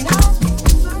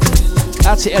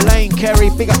 Out to Elaine, Kerry,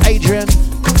 big up Adrian.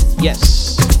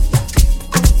 Yes.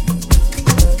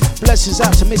 Blessings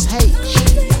out to Miss H.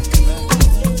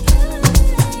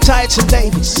 Titan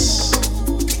Davis.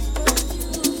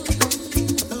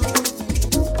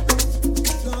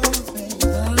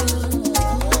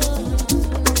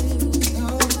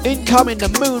 Incoming the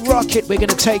moon rocket, we're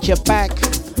gonna take you back,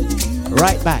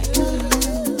 right back.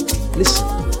 Listen.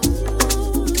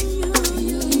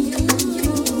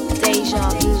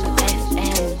 Dejavufm.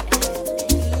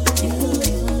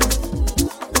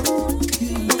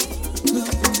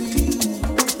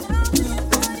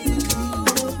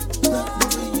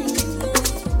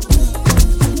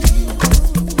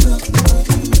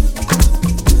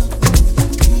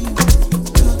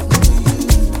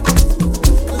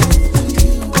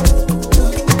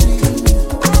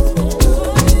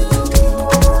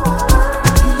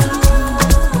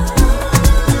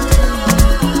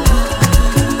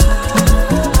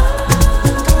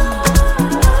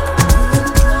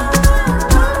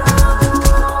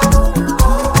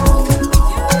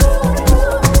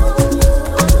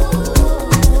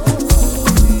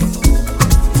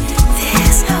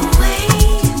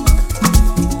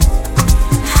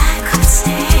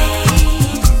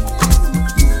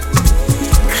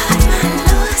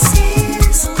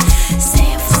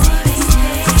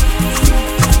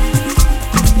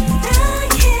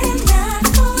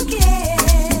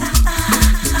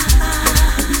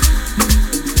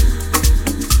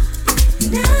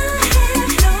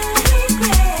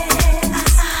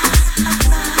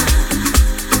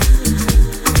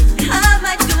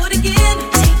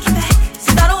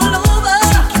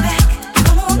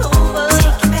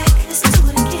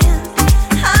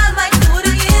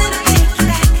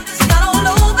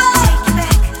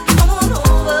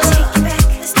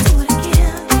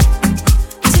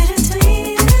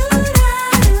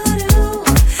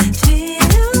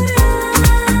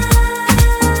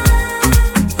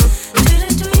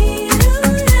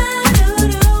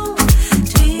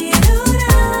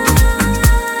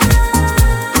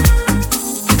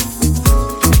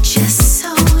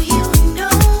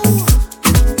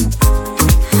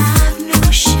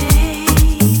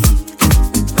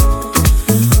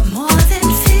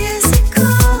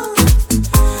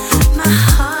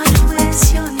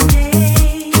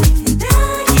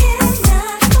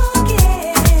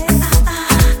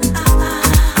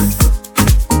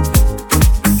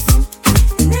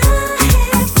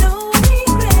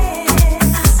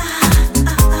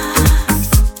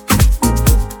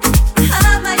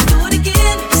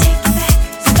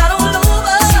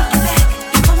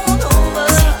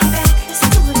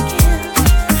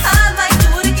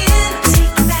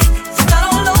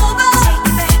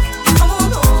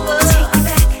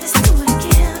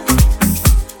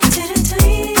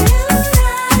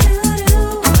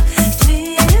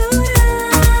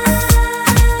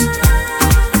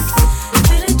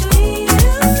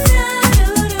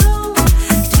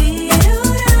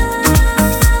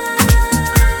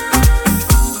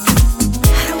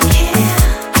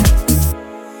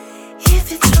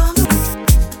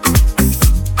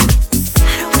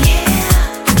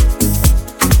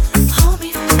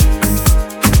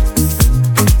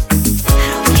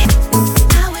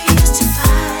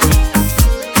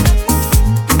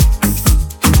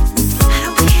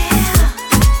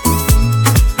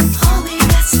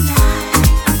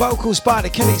 By the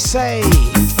Kelly Say,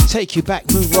 take you back,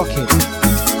 moon rocket.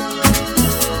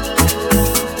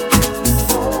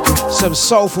 Some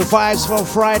soulful vibes for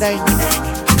Friday.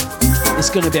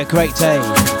 It's gonna be a great day.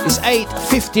 It's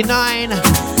 8:59,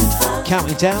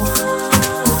 counting down.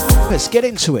 Let's get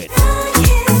into it.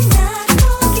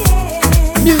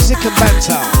 Music and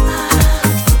banter,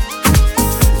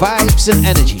 vibes and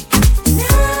energy.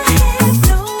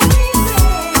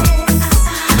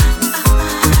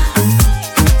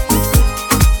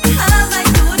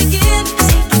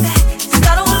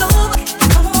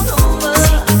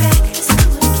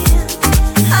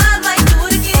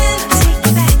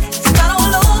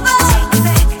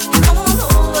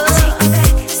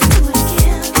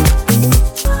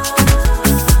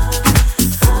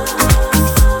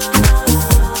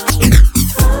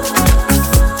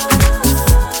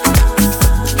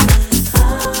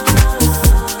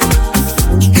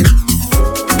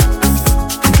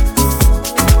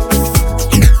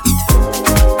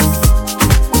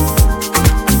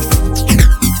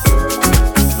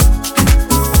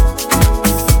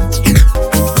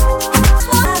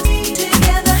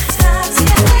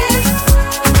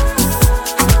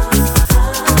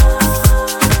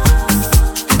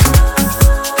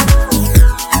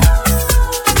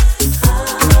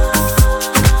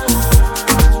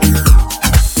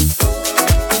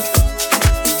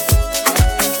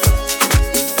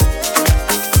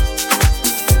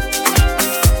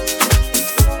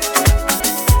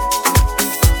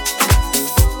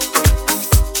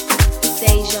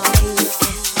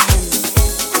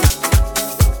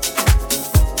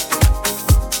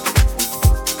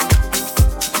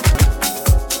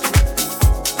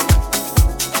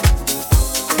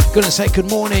 Gonna say good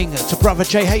morning to Brother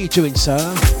Jay. How you doing, sir?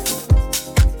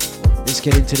 Let's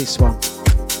get into this one.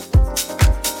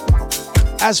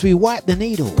 As we wipe the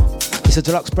needle, it's a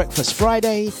Deluxe Breakfast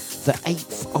Friday, the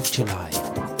 8th of July.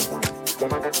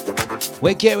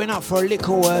 We're gearing up for a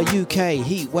little UK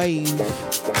heat wave.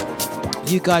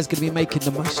 You guys gonna be making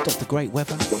the most of the great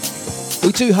weather.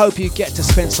 We do hope you get to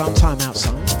spend some time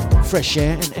outside. Fresh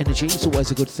air and energy is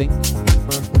always a good thing.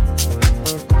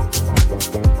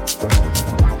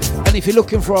 And if you're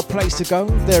looking for a place to go,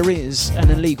 there is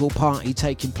an illegal party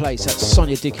taking place at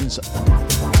Sonia Dickens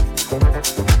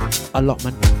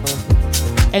allotment,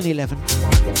 N11.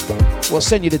 We'll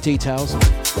send you the details.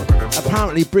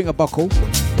 Apparently bring a bottle.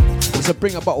 It's a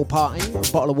bring a bottle party, a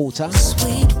bottle of water,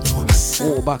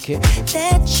 water bucket.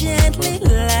 That gently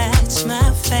lights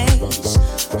my face.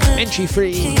 Entry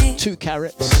free, 2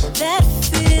 carrots. That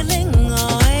feeling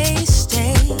always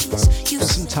stays. You and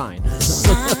some time.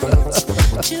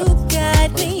 to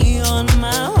guide me on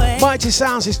my way. Mighty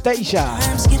Sounds is Deja.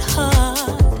 Times get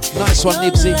hard. Nice one,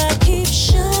 Nibsy. Your light keeps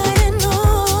shining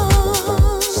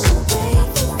on. So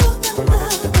grateful for the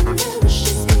love that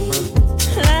nourishes me.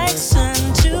 Like sun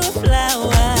to a flower.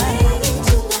 Waiting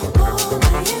to let go, I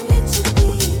am meant to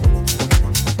be.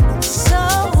 So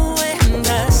when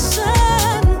the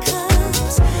sun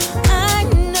comes, I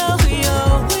know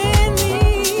you're with me.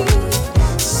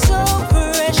 So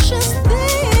precious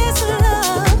this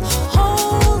love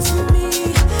holds me,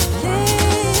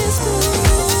 lives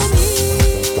through me.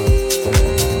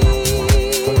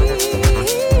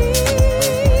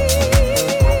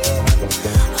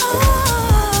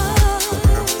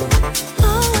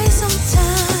 Always on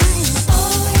time,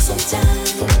 always on time.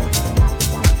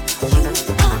 You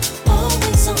are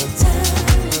always on time,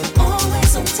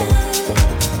 always on time.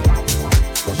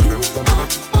 You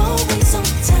are always on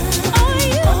time,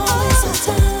 always on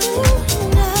time.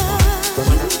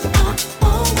 You are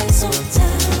always on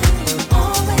time,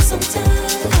 always on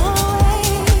time.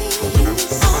 You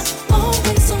are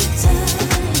always on time.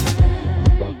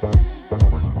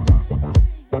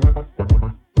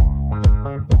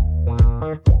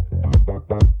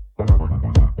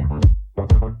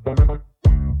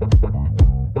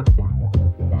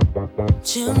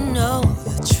 To know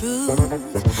the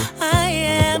truth, I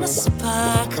am a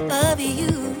spark of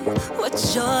you. What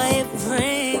joy it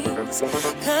brings,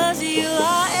 'cause you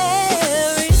are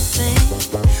everything.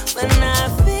 When I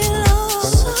feel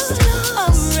lost, a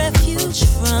refuge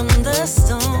from the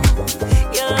storm.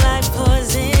 Your light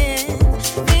pours in,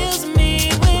 fills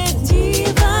me with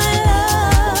divine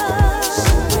love.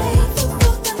 So grateful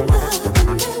for the love that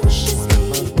nourishes me.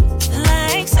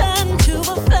 Like sun to a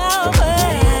flower.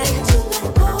 Waiting to let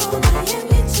go, I am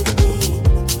meant to be.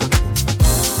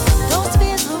 Those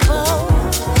fears are bold,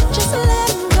 just let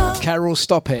them go. Carol,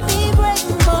 stop it. Be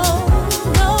breaking bold,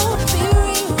 no, be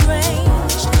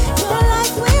rearranged. Your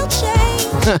life will change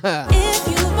if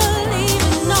you believe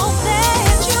and know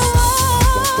that you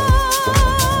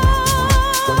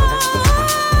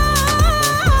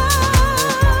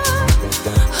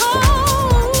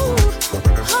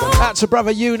are. Out to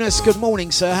Brother Eunice. Good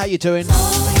morning, sir. How you doing?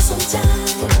 Always on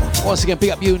time, Once again, big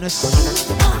up Eunice,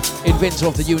 inventor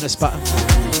of the Eunice button.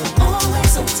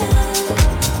 always on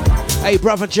time, Hey,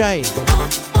 Brother Jay.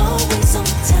 always on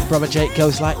time. Brother Jay, it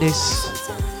goes like this.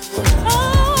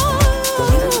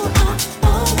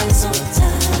 Always on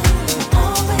time,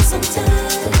 always on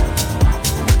time.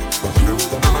 You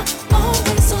are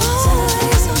always on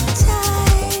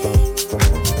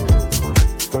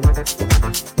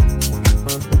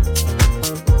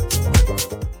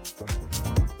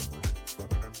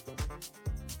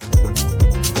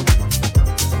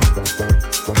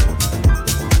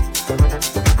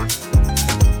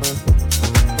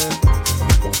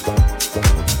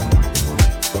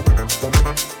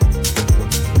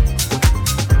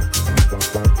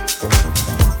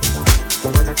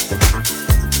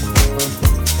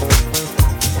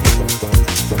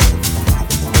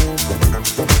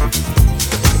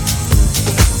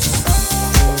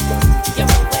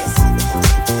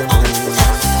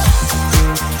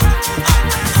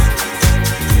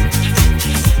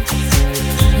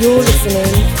You're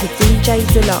listening to DJ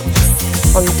Dlux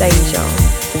on Deja.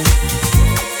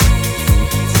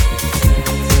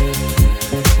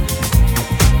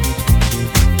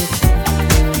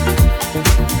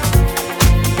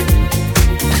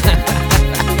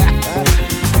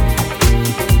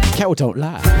 Carol don't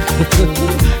lie.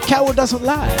 Carol doesn't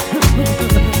lie.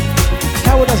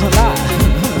 Carol doesn't lie.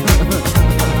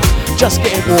 Just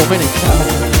getting warm, innit, Carol?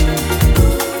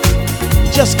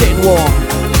 Just getting warm.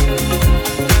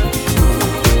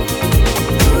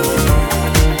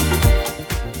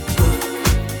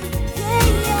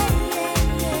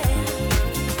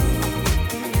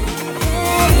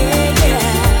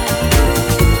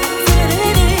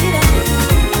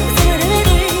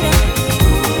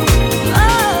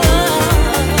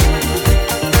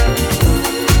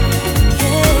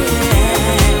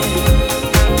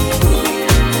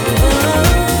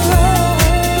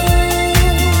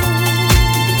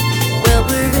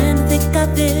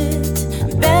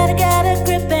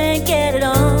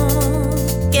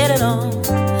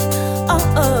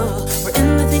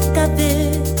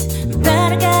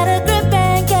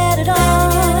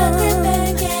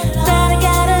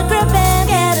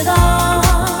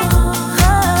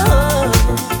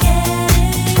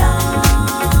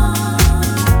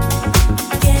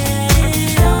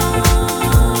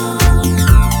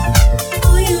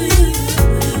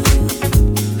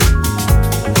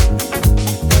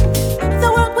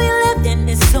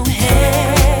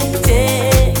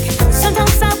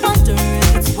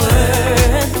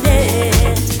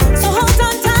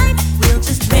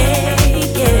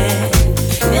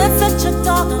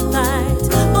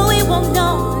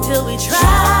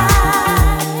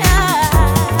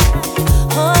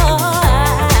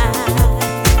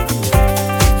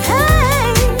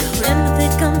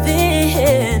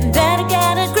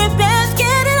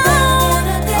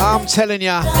 telling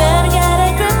ya.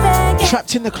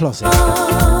 Trapped in the closet.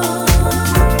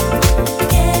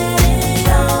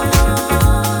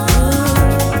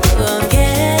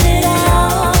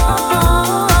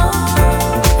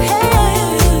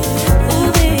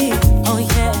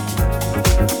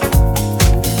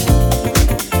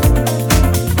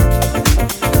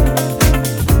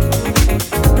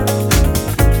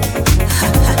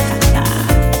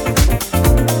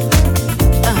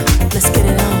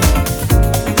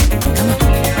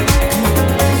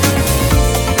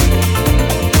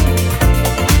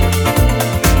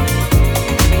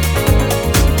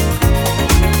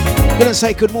 Gonna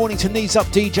say good morning to Knees Up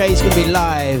DJ. He's gonna be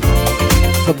live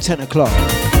from 10 o'clock.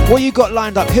 What you got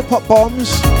lined up? Hip hop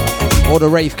bombs or the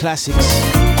rave classics?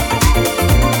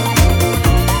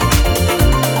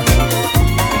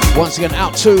 Once again,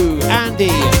 out to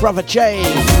Andy, Brother Jay,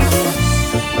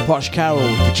 Posh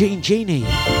Carol, Jean Genie.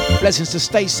 Blessings to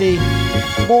Stacey,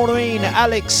 Maureen,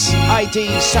 Alex,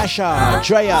 ID, Sasha,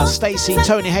 Drea, Stacey,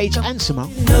 Tony H, and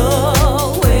Simone.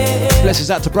 Blessings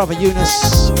out to Brother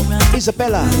Eunice,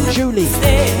 Isabella, Julie.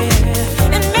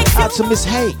 Out to Miss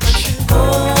H.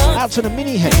 Out to the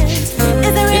Mini H.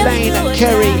 Elaine,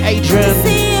 Kerry, Adrian,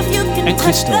 and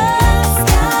Crystal.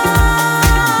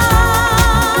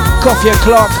 Coffee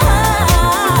o'clock.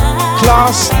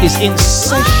 Class is in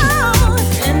session.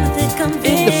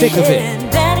 In the thick of it.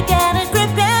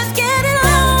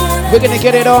 We're gonna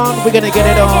get it on, we're gonna get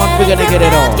it on, we're gonna get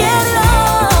it on.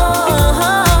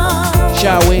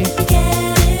 Shall we?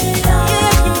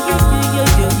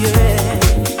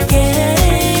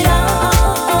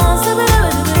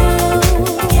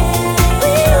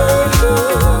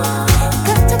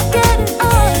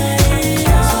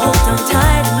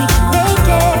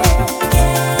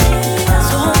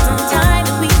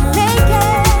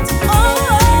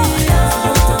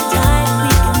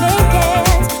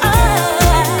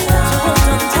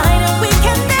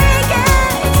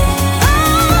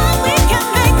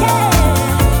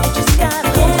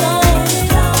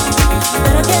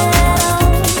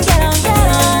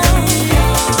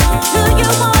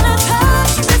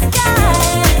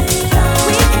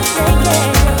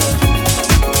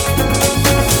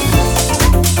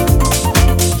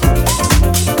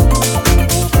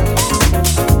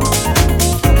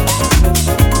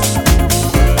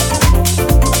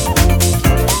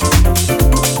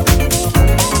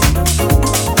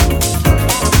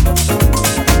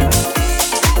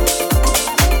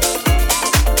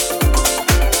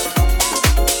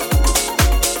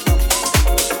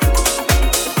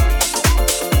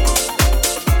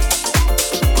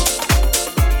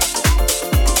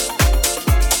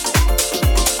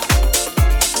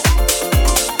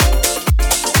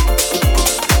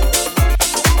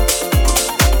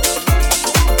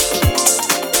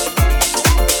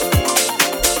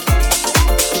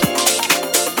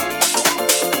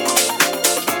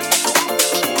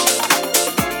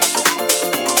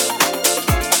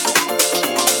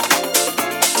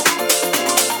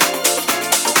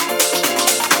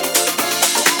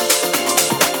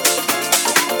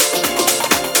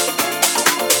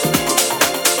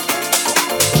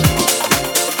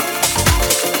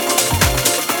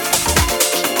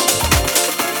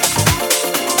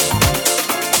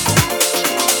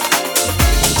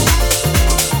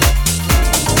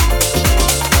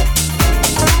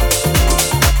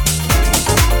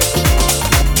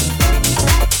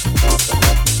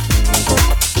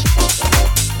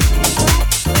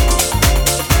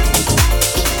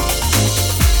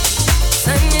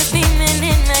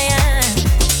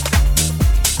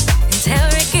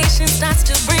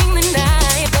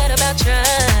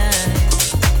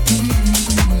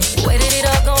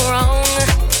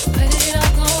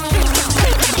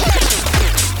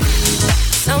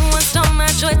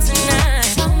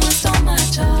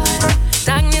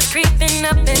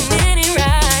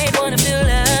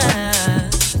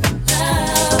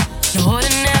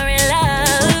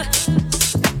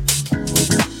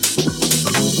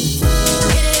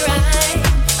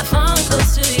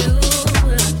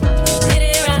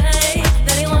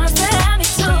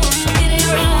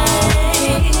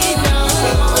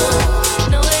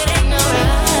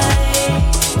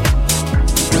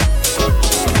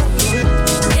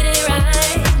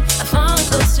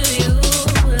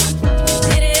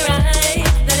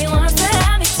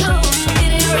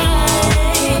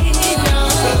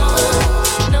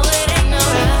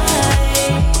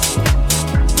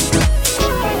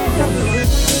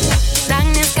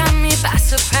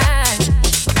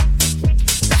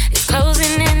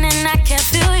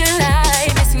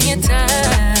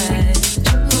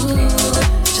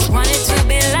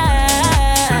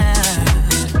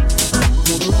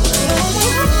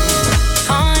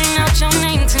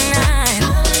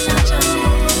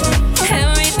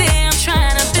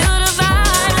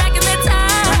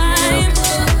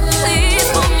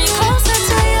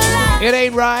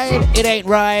 It ain't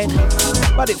right,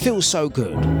 but it feels so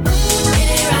good.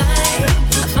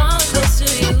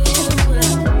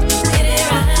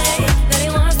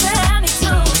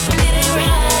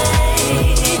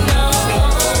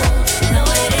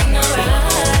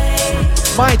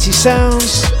 Mighty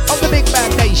sounds of the Big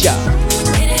Bang Nation.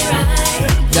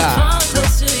 Yeah.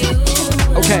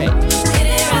 Okay.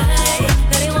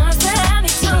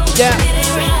 Yeah.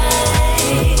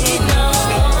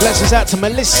 Blessings out to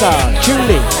Melissa,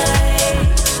 Julie.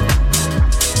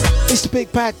 It's the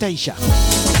Big Bad Deja.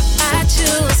 I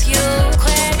choose you,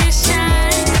 where you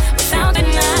shine. Without it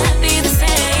not be the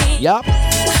same. Yup.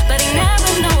 But he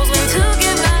never knows when to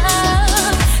give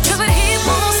up. Cause what he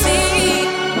won't see,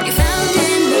 you found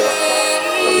in me.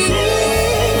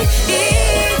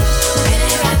 Get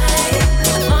it right,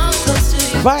 the phone goes to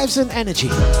you. Vibes and energy.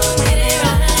 Get it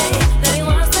right, that he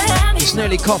wants to have me. It's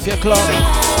nearly coffee o'clock.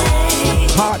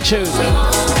 Heart tune.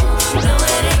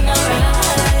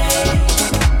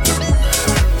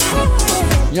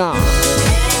 Yeah.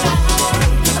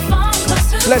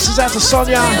 Blessings out to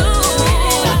Sonia.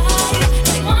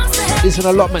 It's an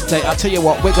allotment day. I'll tell you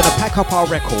what, we're going to pack up our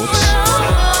records.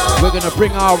 We're going to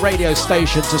bring our radio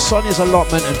station to Sonia's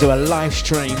allotment and do a live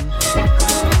stream.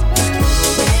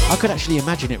 I could actually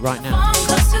imagine it right now.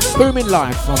 Booming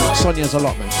live from Sonia's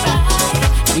allotment.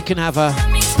 We can have a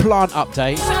plant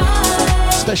update.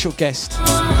 Special guest.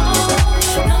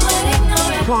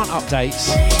 Plant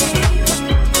updates.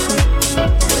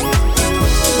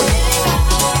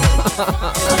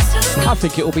 I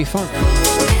think it will be fun.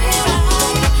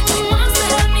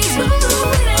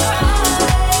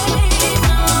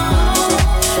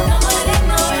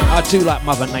 I do like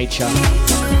Mother Nature.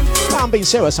 No, I'm being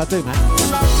serious, I do, man.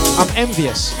 I'm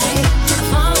envious.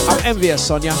 I'm envious,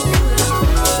 Sonia.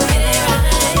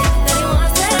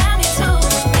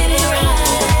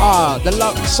 The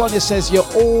love. Sonia says you're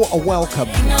all welcome.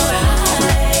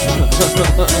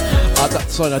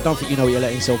 Sonia, I don't think you know what you're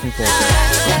letting yourself in for.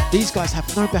 These guys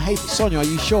have no behaviour. Sonia, are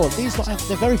you sure? These guys,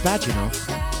 they're very bad, you know.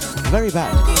 Very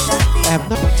bad. They have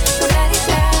no...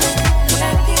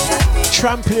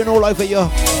 Trampling all over your...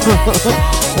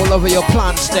 all over your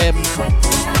plant stem.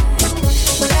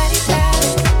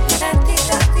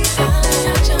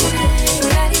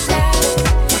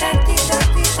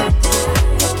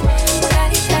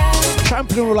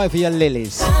 Trampling all over your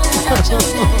lilies. I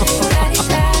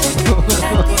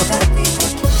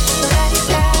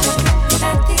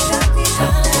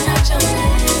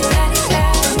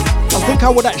think I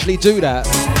would actually do that.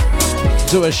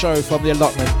 Do a show from the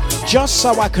allotment. Just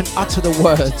so I can utter the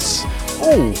words.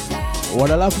 Oh, what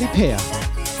a lovely pair.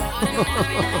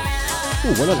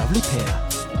 Oh, what a lovely pair.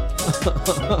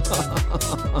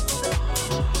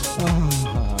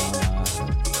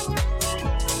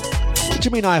 What do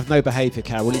you mean I have no behaviour,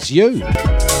 Carol? It's you.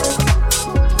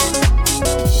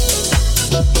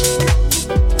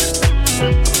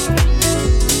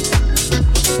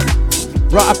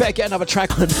 Right, I better get another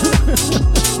track on.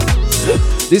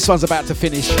 This one's about to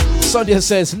finish. Sonia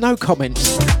says, no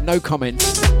comment. No comment.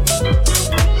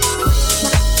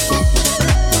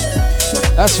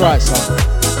 That's right, son.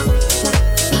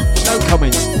 No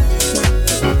comment.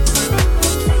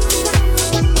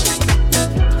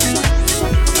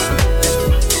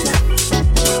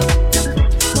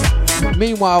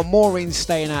 Meanwhile, Maureen's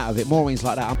staying out of it. Maureen's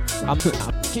like that.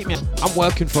 I'm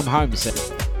working from home, so.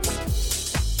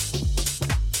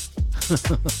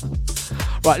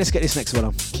 Right, let's get this next one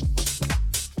on.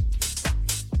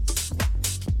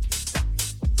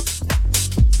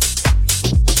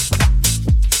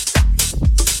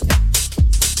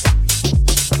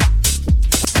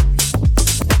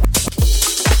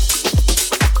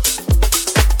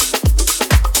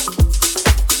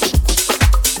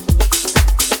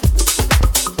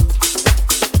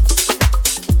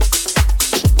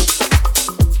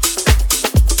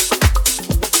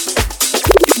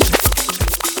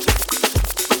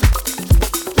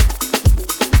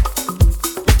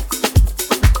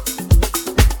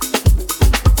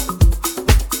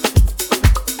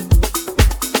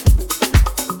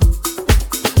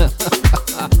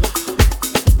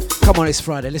 Come on, it's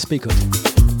Friday, let's be good.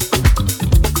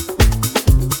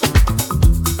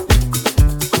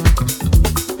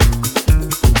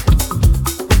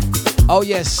 Oh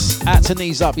yes, out to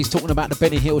Knees Up, he's talking about the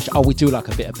Benny Hill show. Oh, we do like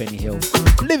a bit of Benny Hill.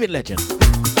 Living legend.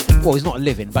 Well, he's not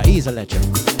living, but he's a legend.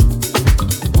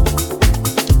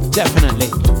 Definitely.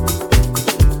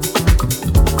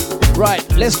 Right,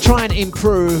 let's try and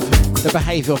improve the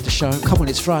behaviour of the show. Come on,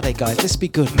 it's Friday, guys, let's be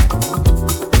good.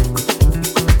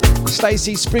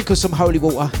 Stacey, sprinkle some holy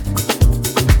water.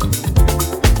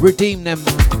 Redeem them.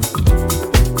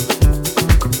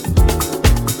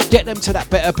 Get them to that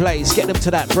better place. Get them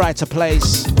to that brighter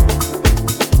place.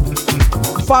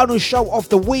 Final show of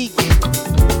the week.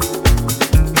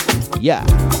 Yeah.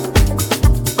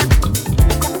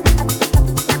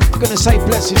 Gonna say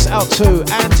blessings out to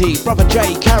Andy, Brother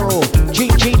Jay, Carol,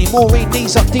 Jeannie, Maureen,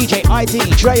 Knees Up, DJ ID,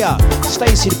 Drea,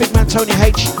 Stacey, the big man Tony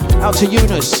H, out to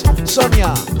Eunice,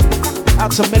 Sonia,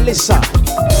 out to Melissa,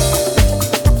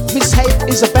 Miss Hay,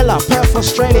 Isabella, Perth,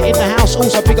 Australia in the house.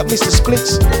 Also big up Mr.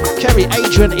 Splits, Kerry,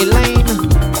 Adrian, Elaine,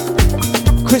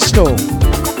 Crystal,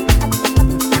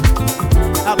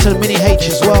 out to the Mini H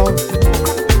as well.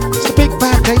 It's the big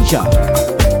bad Deja.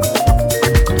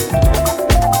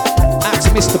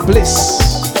 Mr. Bliss,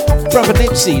 Brother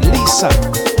Nipsey, Lisa,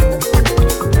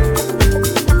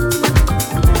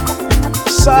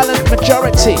 Silent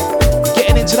Majority,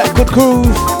 getting into that good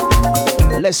groove.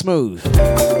 Let's move.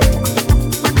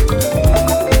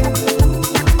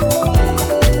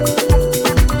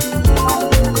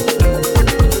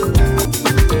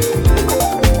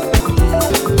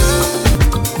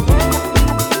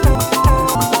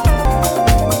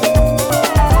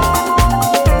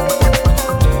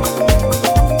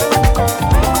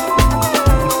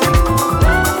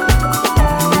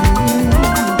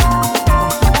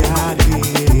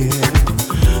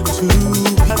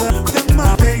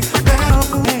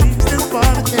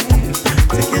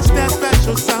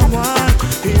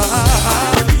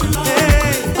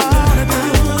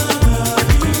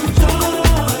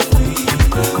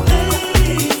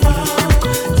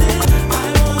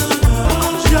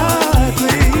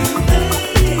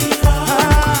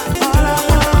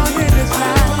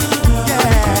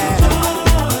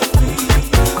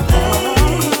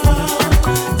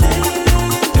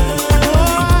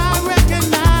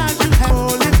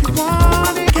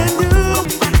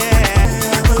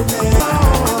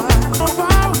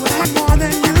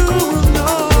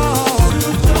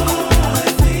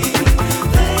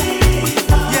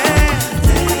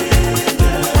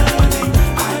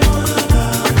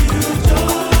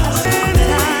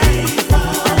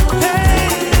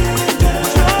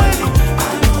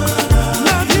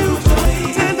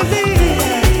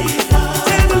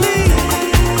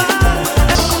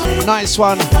 Nice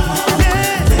one.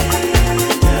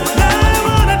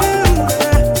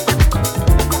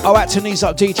 Oh, out to Knees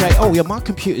Up DJ. Oh, yeah, my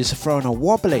computer's throwing a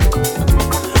wobbly.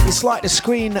 It's like the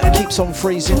screen keeps on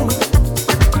freezing.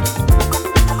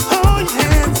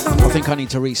 I think I need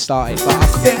to restart it, but I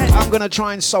think I'm going to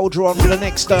try and soldier on for the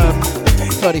next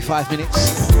 35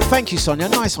 minutes. Thank you, Sonia.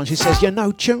 Nice one. She says, you're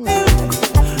no tune.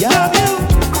 Yeah.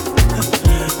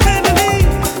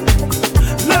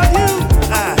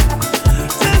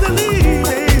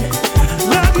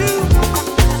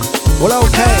 Well,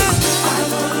 okay.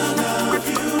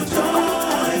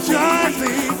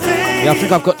 Yeah, I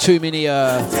think I've got too many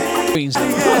screens.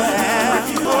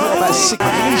 About 6.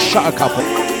 Can you shut a couple?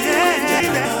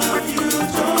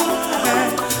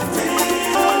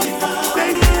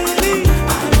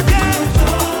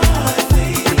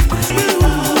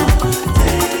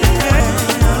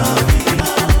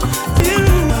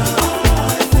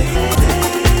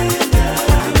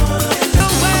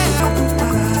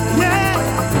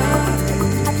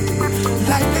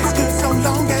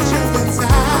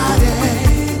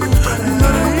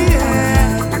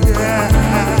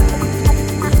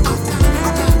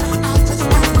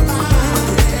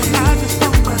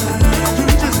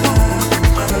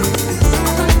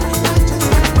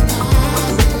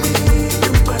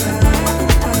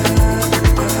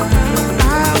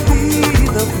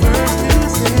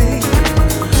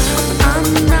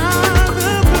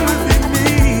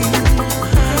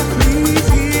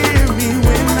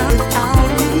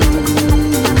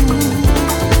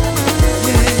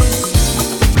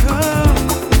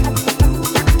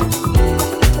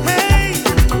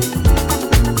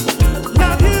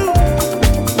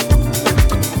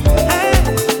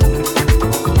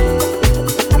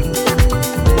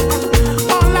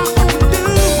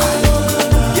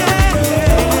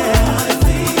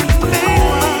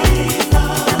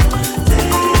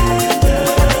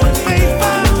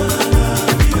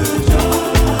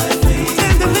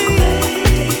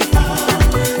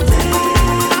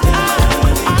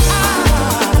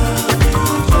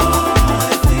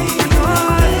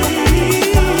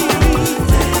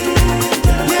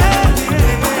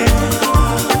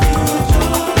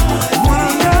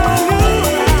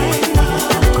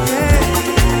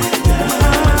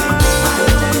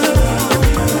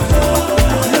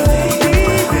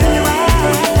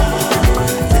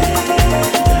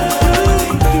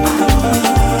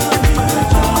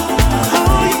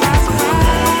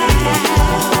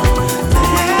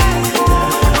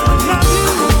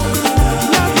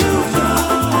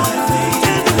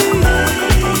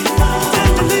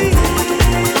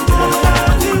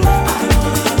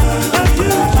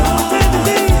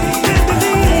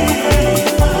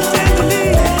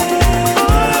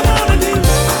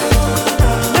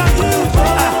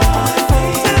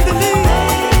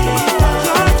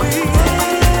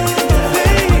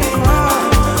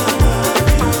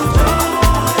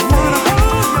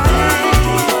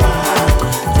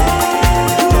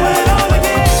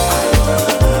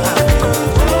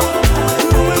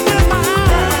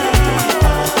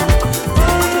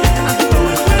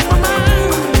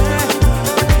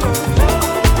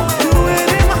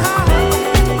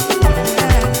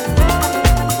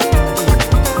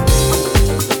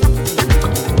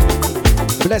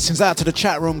 Blessings out to the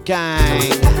chat room gang.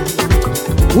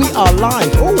 We are live.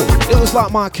 Oh, it was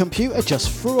like my computer just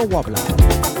threw a wobbler.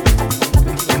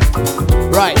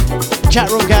 Right, chat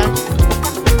room gang.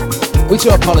 We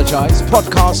do apologise.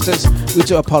 Podcasters, we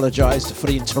do apologise for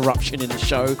the interruption in the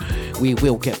show. We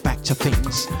will get back to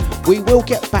things.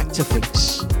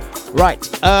 Right,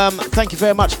 thank you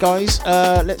very much, guys.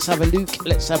 Let's have a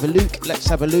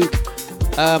look.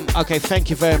 Okay, thank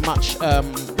you very much,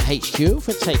 HQ,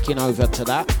 for taking over to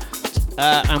that.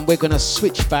 And we're going to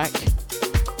switch back.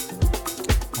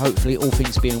 Hopefully, all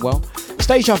things being well. It's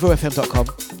dejavufm.com.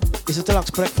 It's a deluxe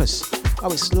breakfast.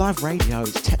 Oh, it's live radio.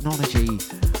 It's technology.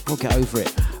 We'll get over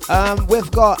it. We've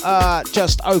got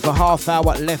just over half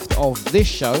hour left of this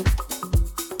show.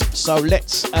 So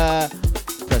let's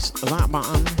press that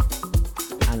button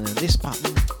and then this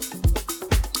button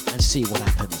and see what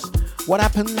happens. What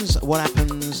happens?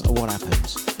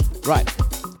 Right.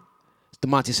 The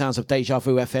mighty sounds of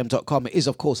dejavufm.com. It is,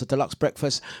 of course, a deluxe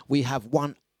breakfast. We have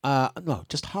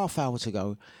just half hour to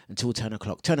go until 10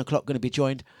 o'clock. 10 o'clock going to be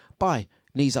joined by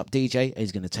Knees Up DJ.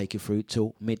 He's going to take you through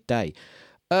till midday.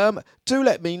 Do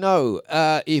let me know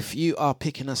if you are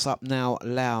picking us up now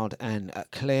loud and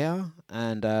clear.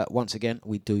 And once again,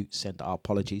 we do send our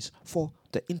apologies for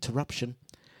the interruption.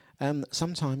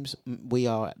 Sometimes we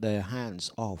are at the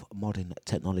hands of modern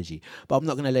technology, but I'm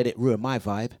not going to let it ruin my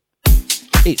vibe.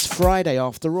 It's Friday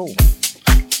after all.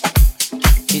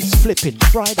 It's flipping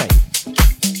Friday.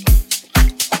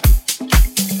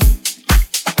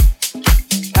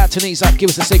 Out to Knees Up,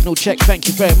 give us a signal check. Thank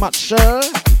you very much, sir.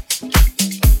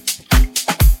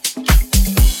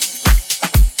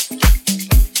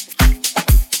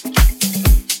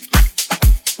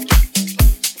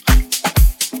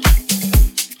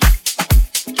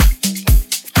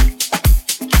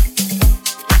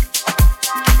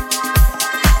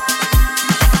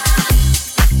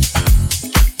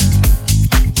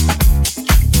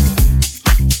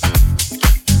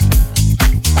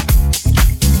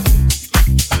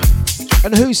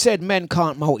 And who said men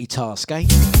can't multitask, eh?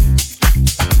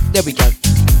 There we go.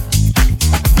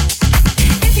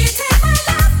 If you take my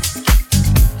love,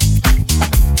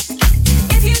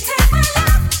 if you take my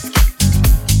love,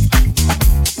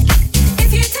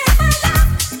 if you take my love, if you take my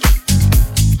love,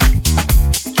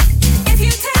 if you take my love, if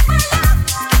you take my love.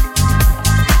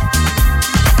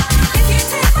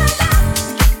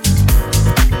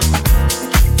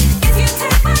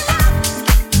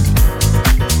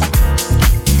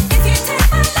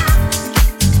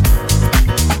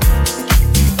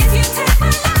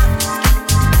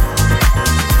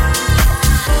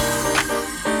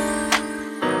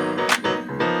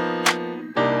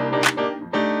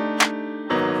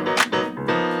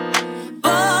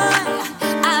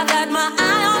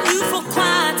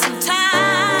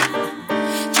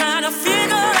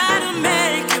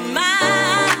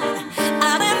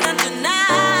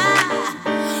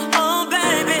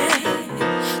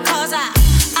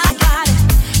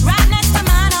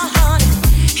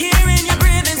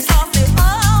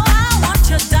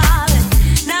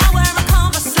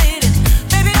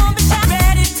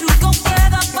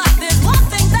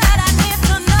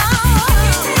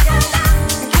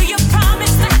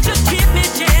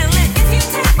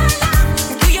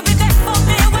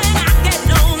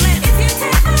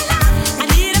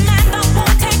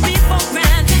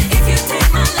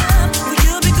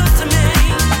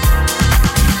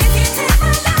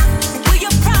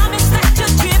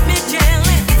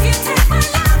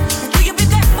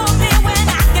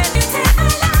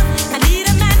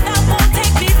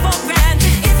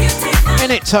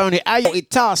 Tony, how you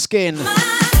multitasking?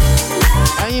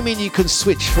 How you mean you can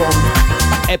switch from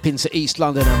Epping to East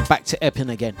London and back to Epping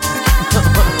again?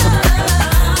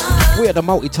 We are the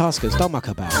multitaskers, don't muck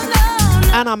about.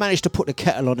 And I managed to put the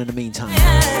kettle on in the meantime.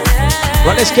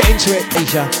 Right, let's get into it,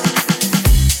 Asia.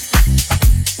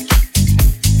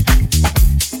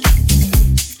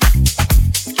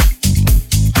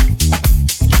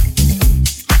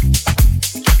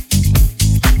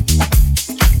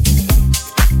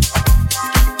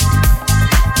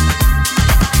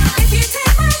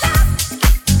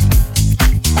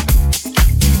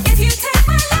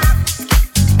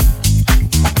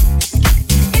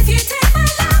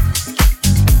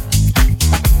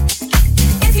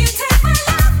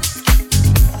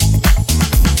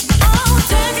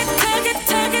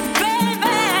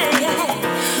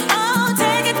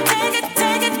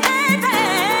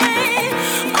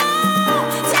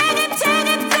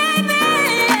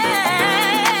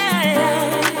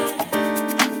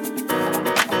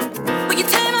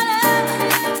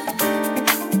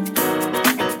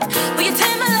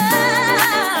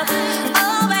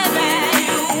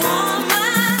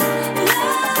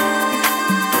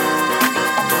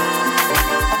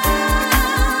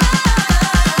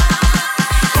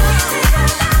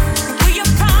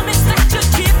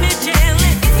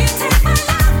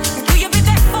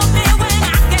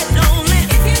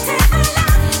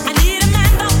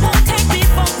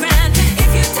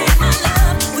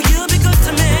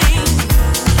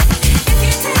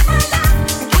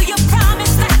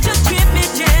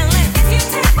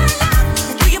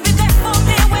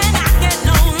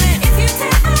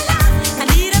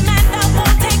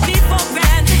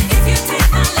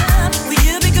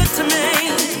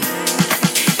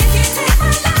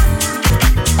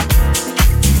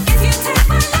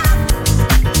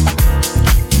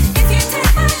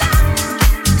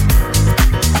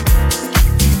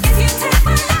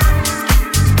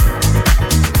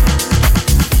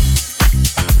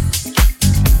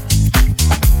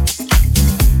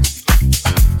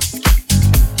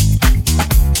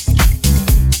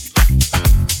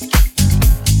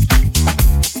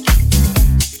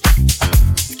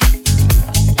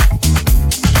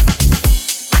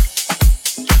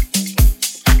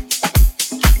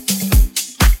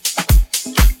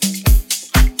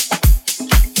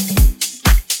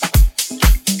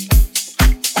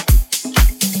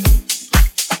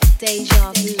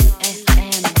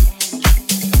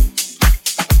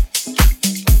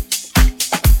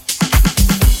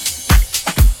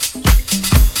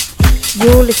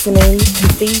 You're listening to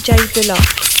DJ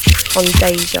Dlux on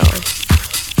Deja.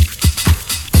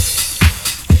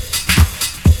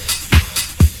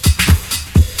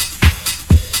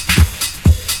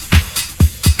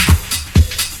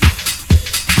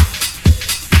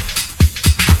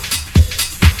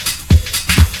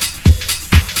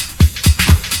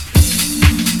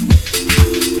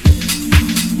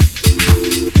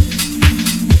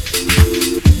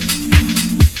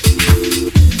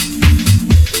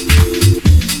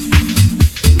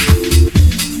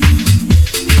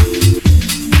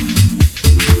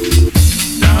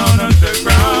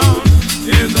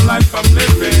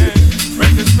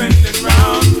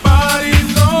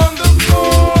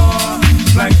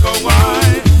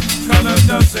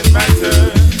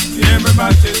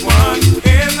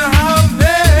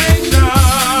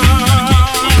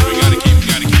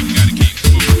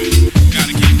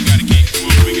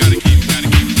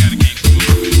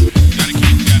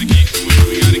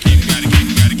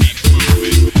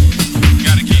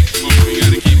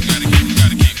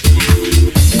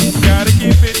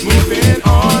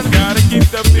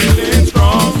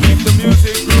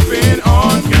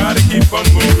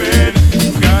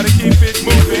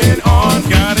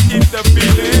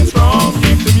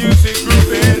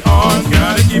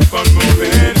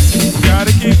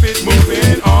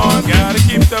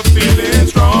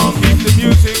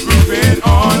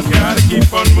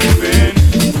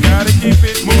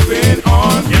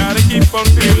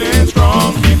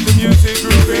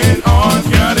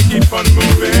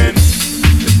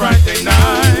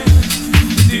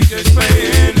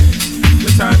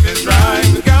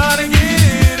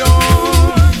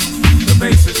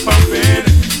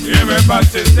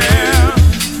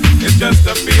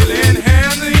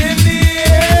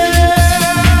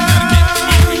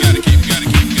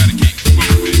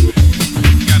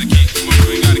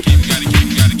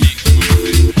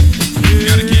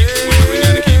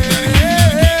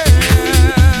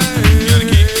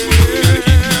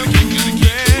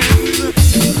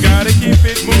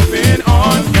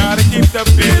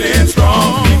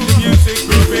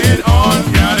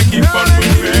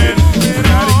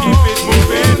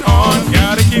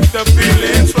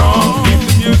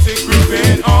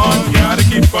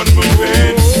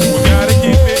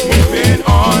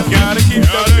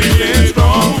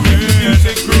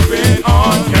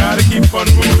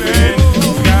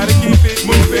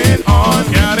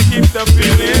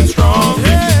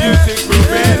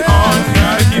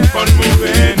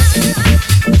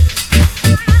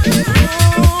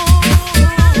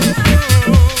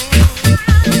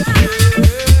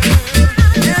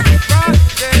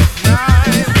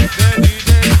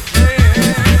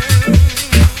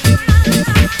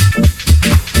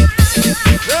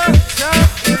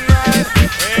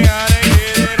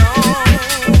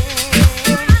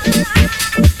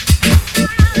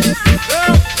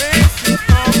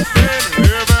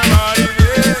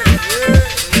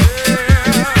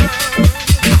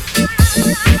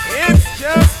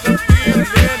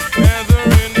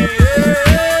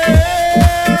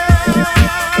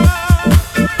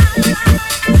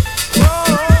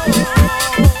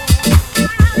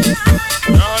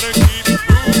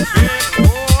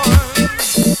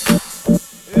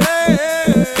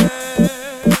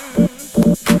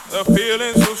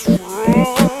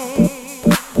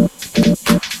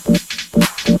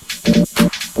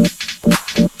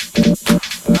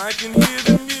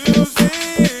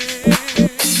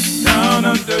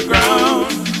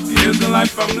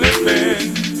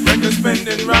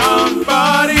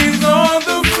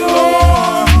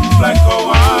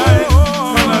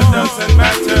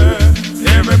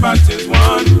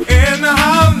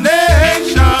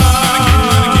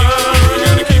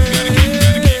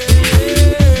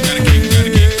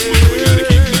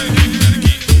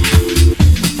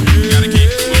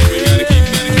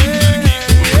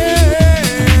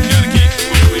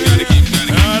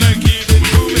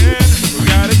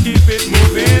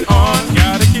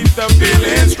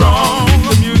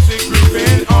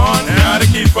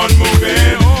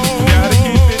 Gotta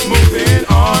keep it moving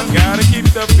on. Gotta keep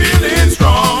the feeling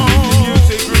strong.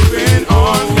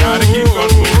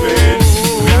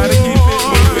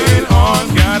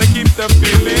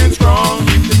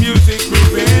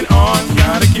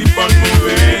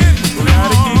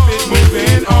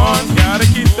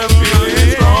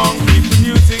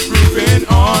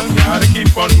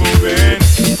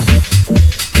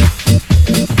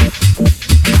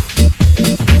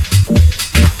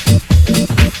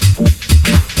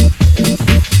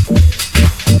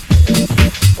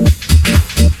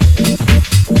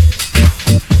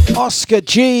 Oscar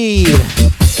G.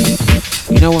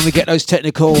 You know when we get those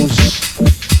technicals,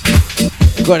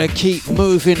 gotta keep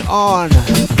moving on.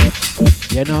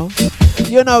 You know.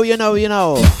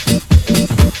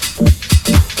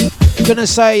 Gonna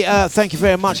say thank you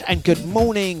very much and good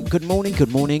morning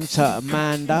to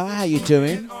Amanda. How you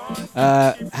doing?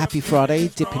 Happy Friday,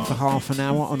 dipping for half an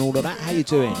hour on all of that. How you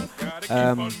doing?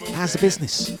 How's the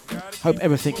business? Hope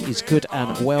everything is good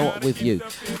and well with you.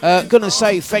 Gonna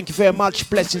say thank you very much.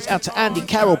 Blessings out to Andy,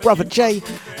 Carol, Brother Jay,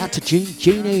 out to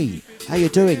Jeannie. How you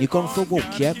doing? You gone for a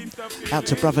walk, yeah? Out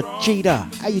to Brother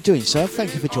Jida. How you doing, sir?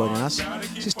 Thank you for joining us.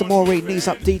 Sister Maureen, Knees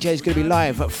Up DJ is going to be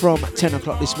live from 10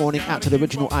 o'clock this morning. Out to the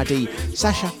original ID,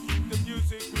 Sasha,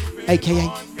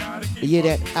 a.k.a. You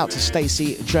there? Out to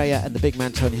Stacey, Drea, and the big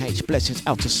man, Tony H. Blessings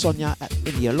out to Sonia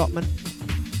in the allotment.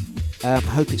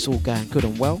 Hope it's all going good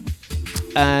and well.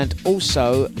 And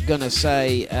also, going to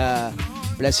say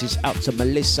blessings out to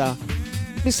Melissa,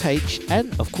 Miss H,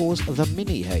 and of course, the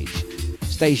Mini H.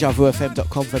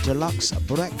 dejavufm.com for Dlux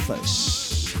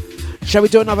breakfast. Shall we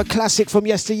do another classic from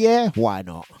yesteryear? Why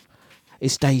not?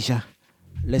 It's Deja.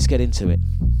 Let's get into it.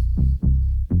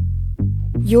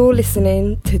 You're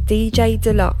listening to DJ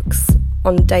Dlux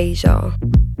on Deja.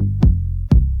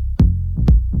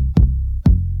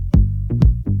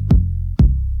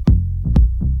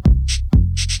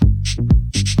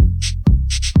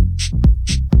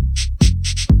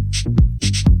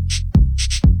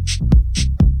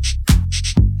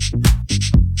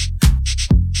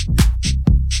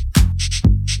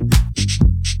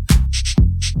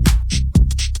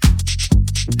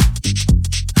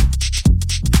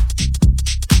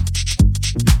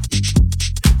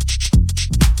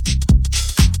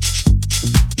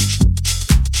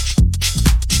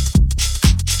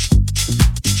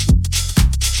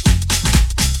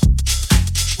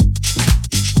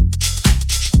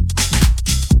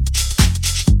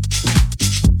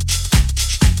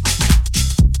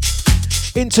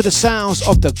 Into the sounds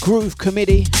of the Groove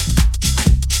Committee.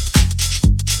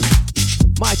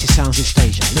 Mighty Sounds is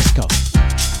Deja. Let's go.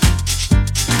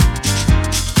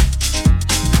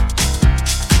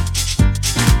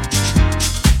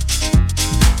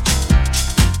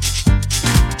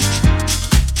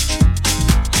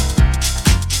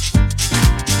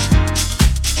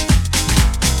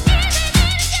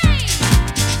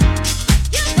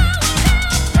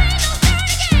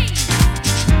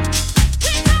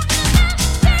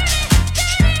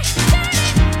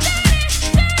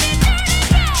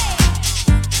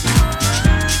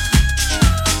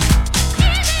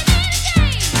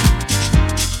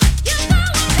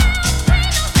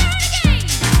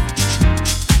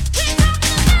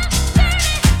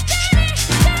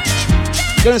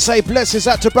 Gonna say blessings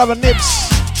out to Brother Nibs.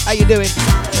 How you doing?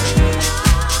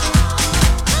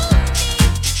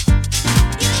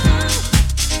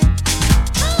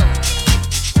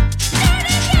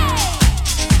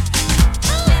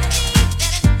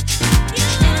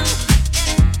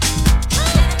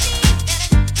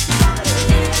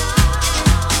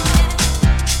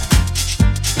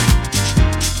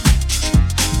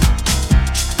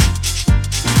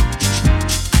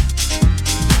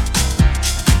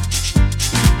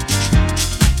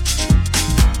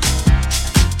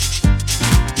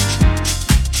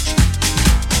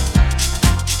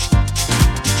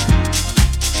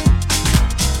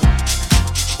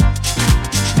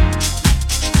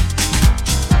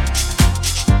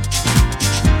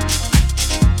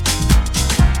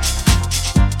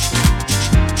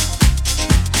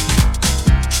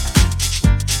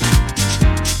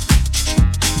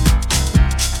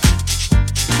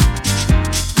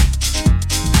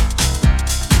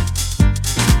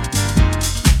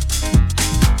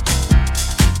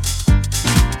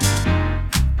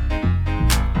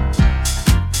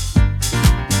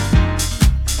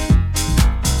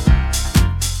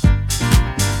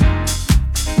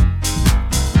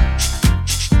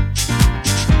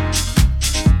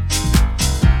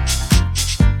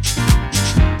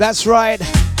 That's right.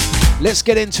 Let's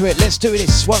get into it. Let's do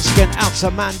this once again. Out to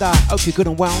Amanda. Hope you're good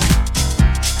and well.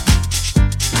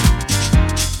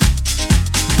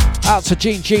 Out to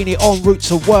Jeannie en route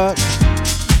to work.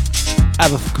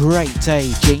 Have a great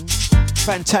day, Jean.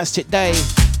 Fantastic day.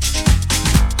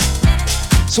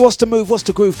 So what's the move? What's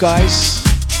the groove, guys?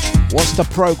 What's the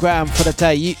program for the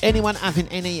day? Anyone having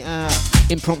any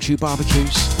impromptu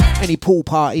barbecues? Any pool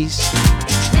parties?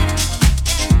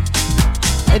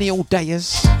 Any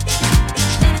all-dayers?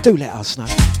 Do let us know.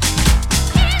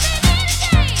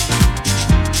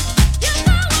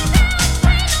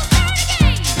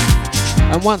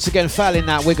 And once again, failing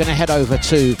that, we're going to head over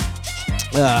to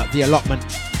the allotment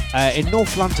in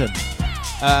North London.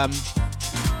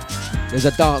 There's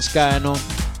a dance going on.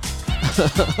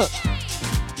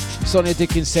 Sonia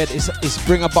Dickens said it's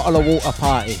bring a bottle of water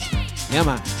party. Yeah,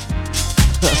 man.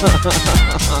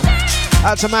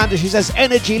 Out to Amanda, she says,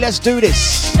 energy, let's do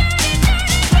this.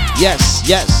 Yes,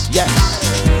 yes,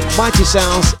 yes. Mighty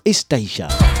Sounds, it's Deja.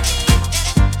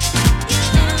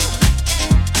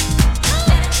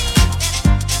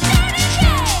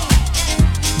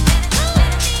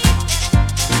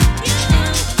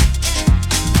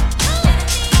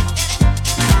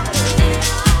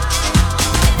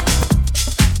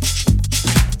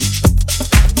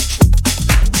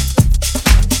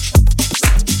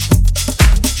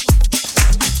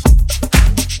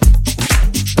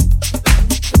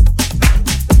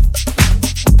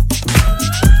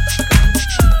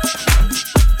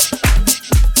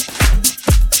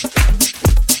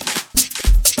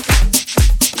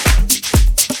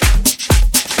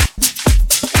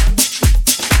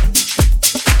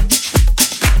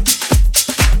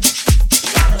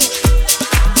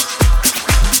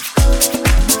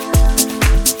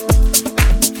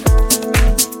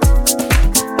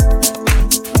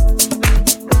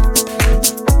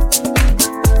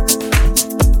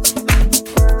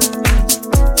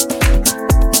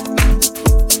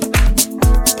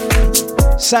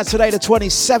 Saturday the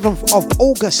 27th of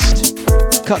August,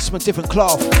 cut some different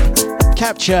cloth.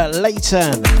 Capture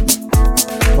Leighton,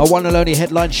 my one and only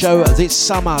headline show this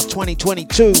summer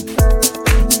 2022,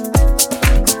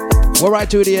 where I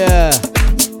do the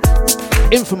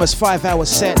infamous 5-hour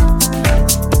set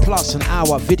plus an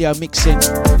hour video mixing.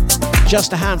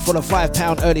 Just a handful of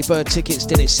 £5 early bird tickets,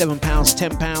 then it's £7,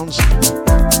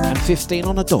 £10 and 15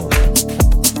 on the door.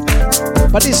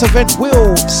 But this event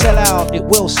will sell out, it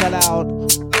will sell out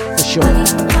for sure.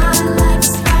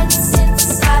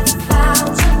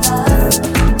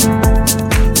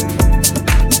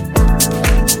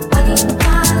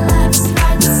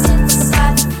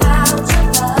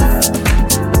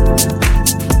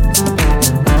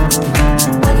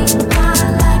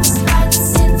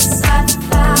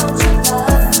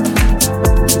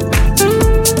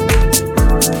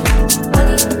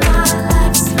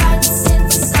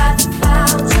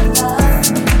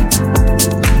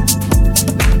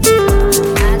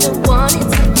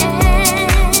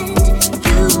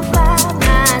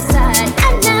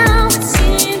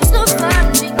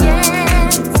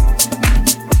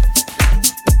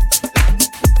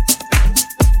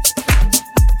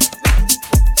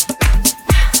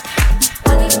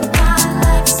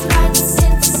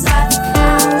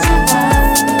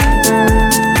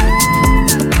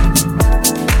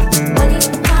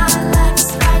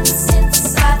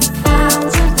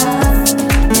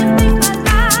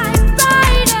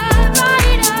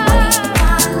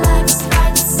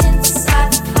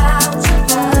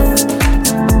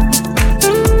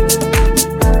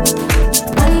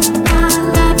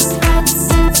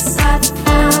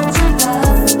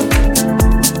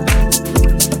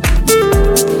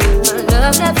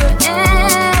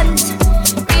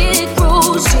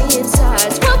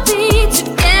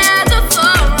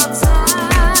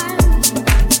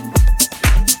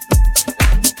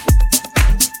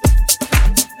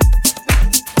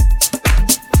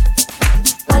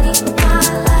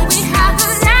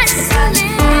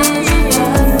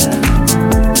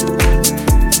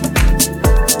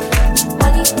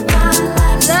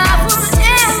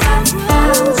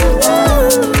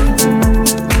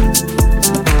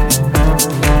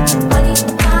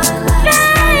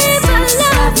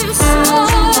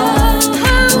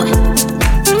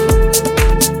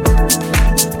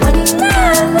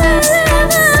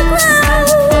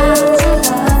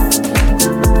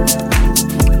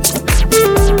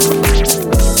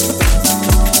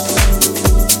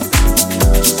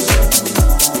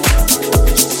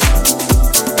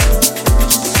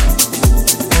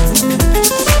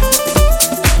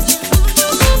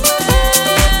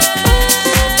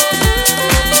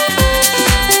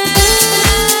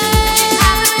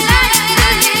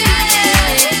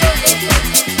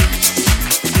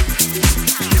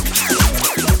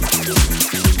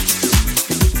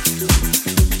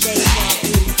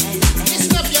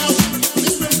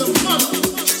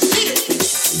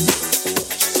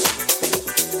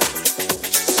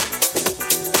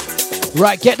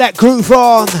 Right, get that groove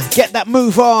on, get that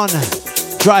move on.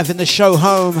 Driving the show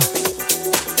home.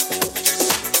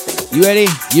 You ready?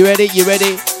 You ready? You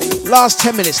ready? Last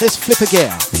 10 minutes, let's flip a gear.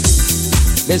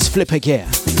 Let's flip a gear.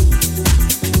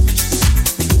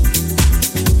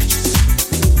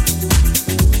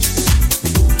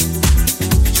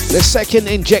 The second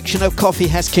injection of coffee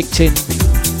has kicked in.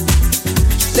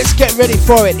 Let's get ready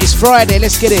for it. It's Friday,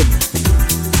 let's get in.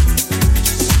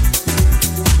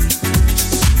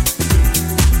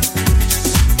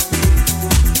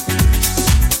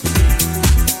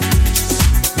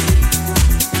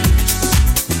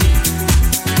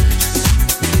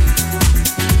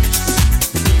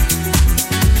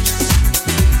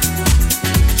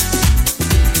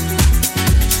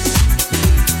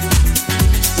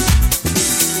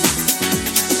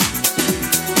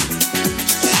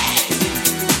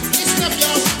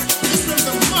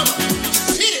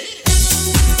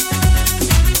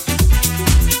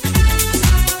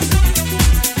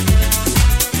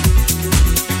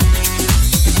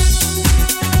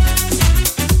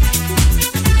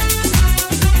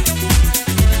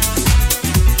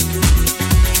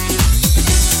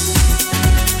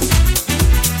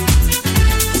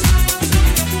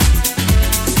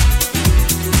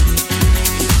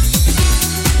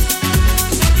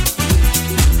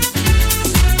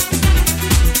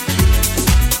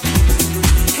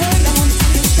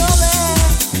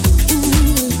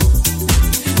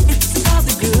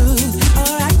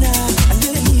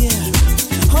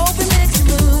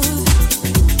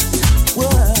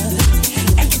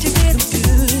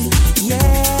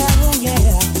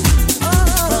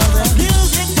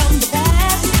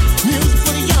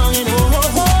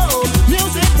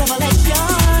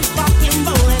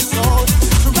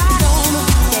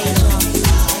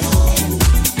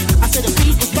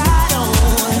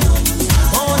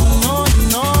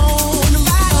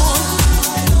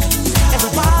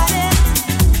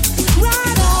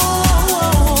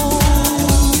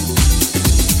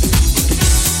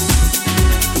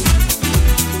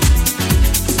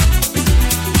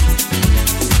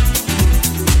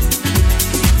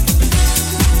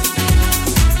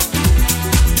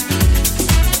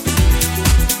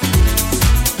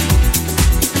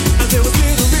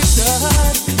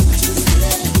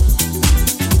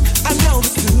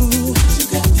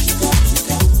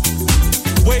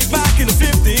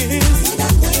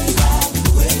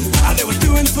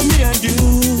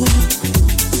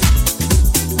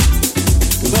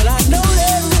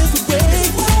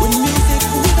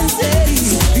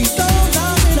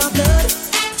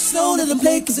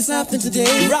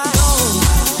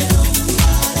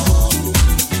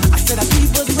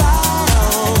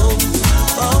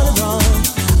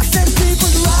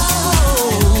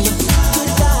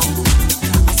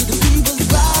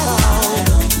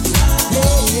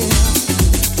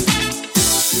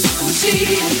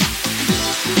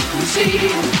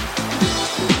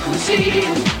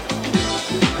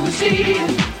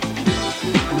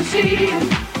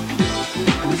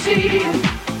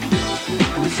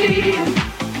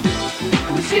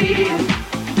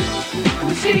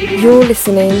 You're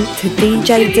listening to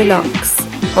DJ Dlux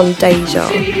on Deja.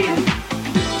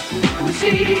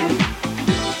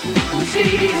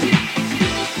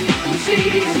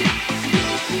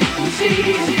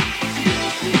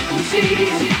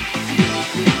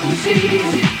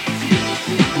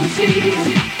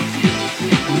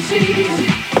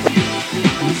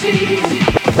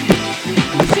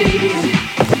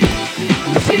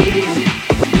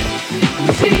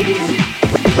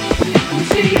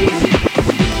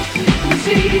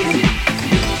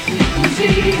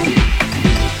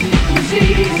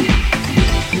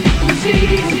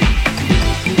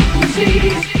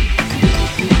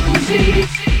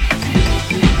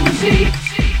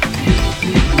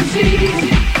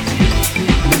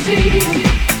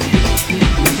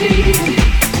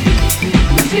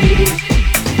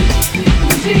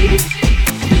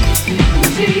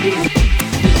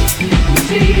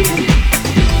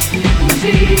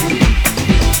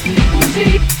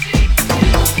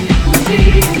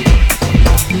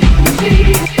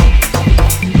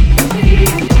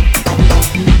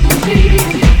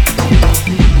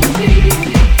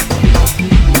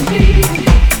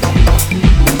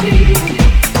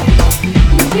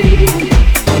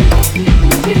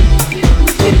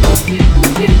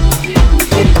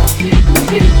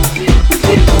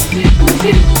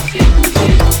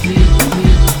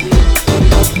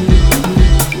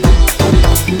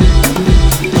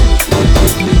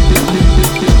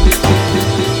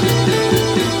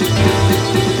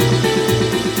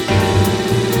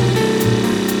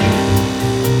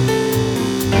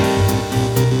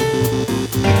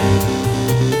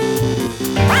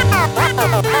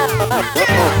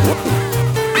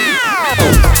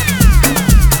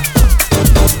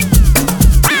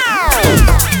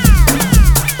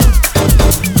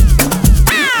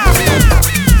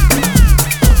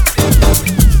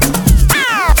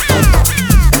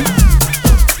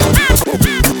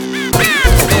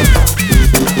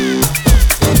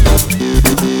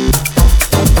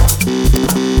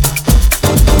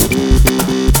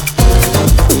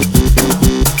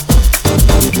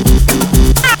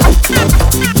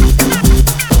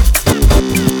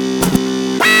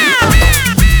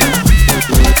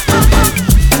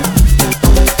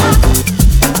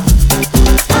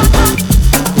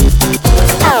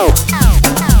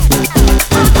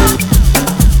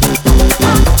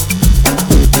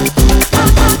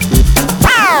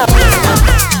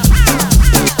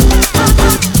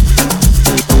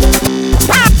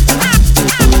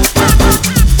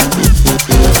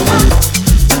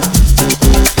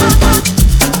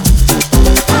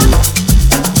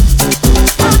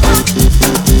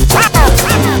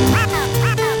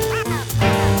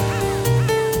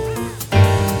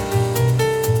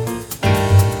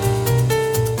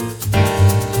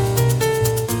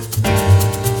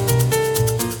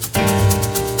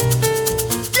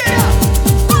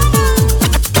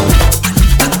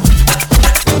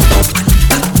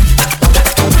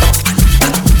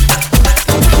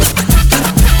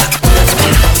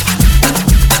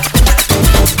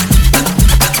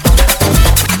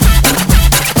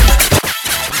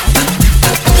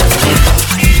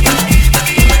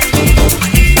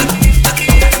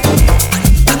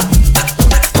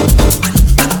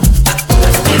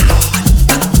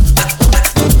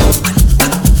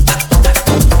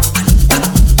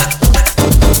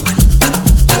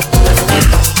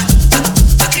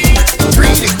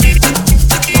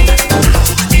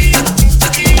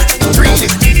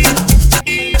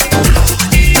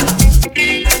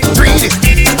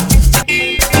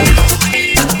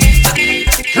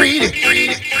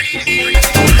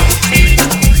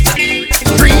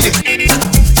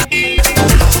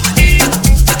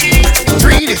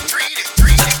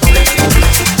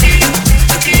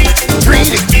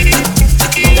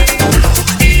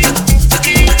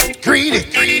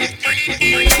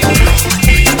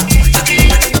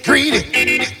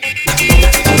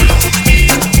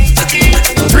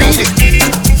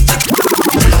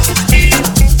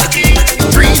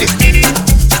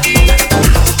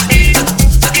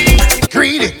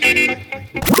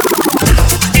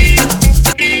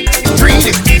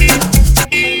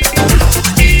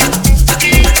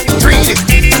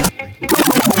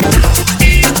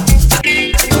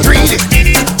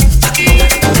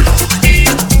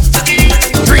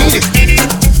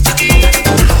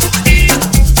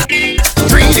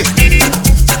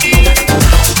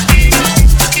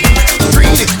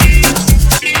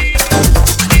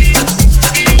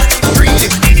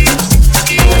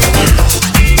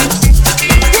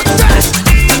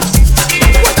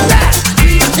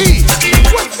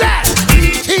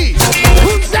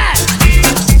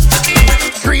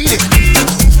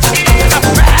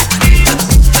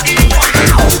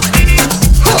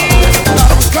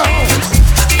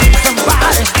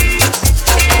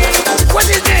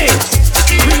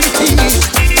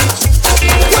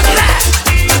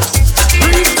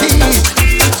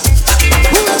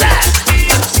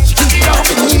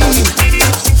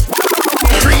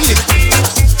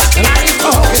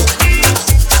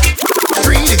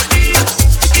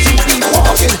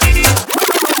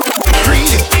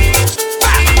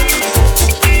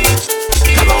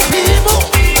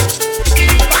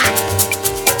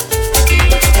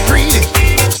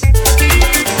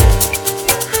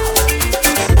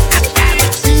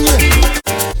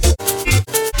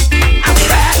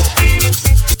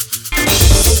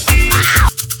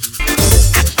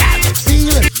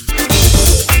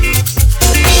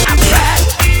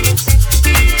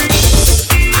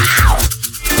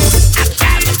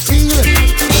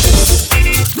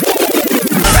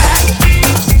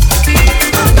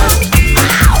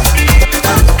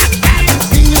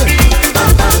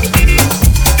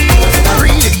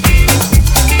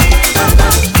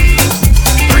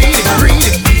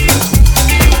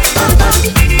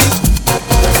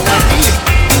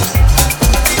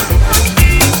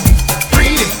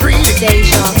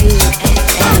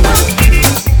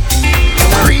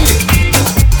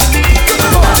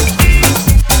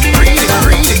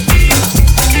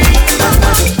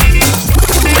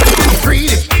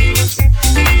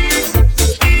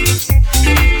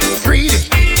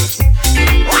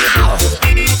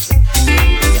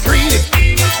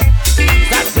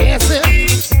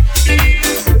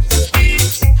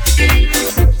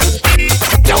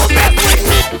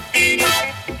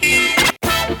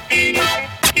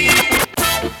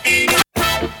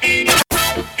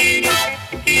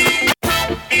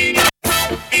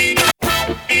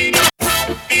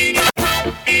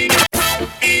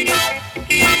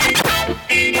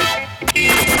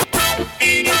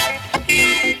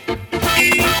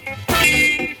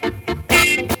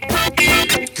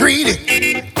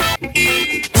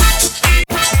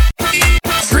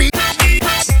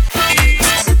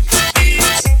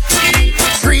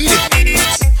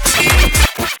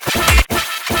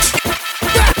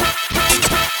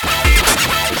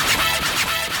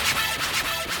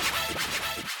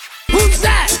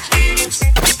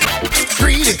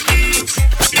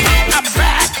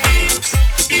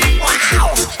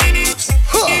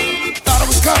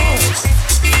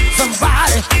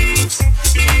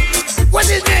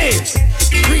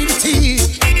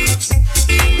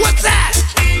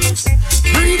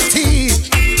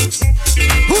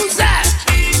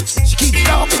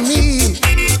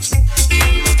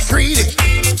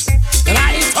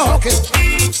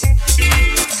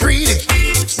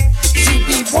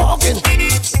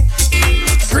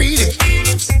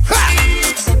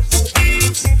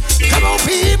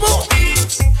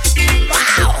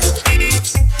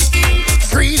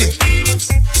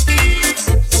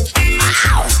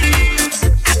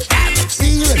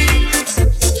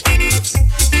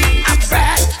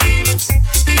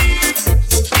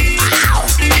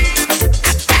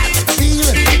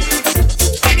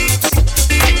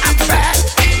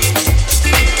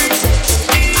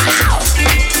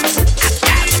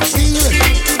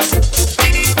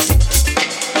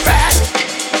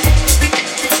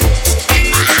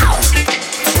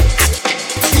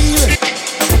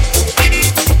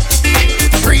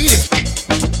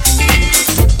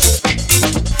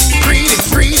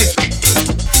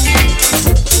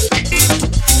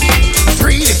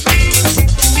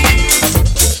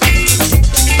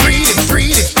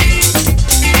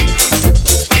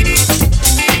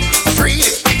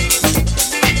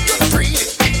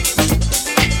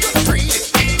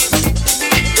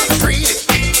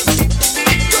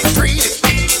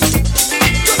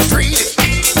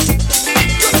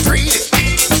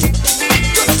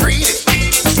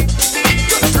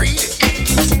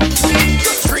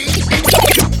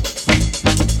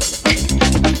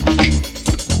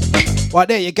 Right,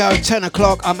 there you go. 10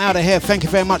 o'clock. I'm out of here. Thank you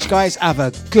very much, guys. Have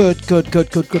a good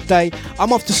day.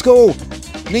 I'm off to school.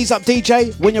 Knees up,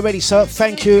 DJ. When you're ready, sir.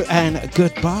 Thank you and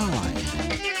goodbye.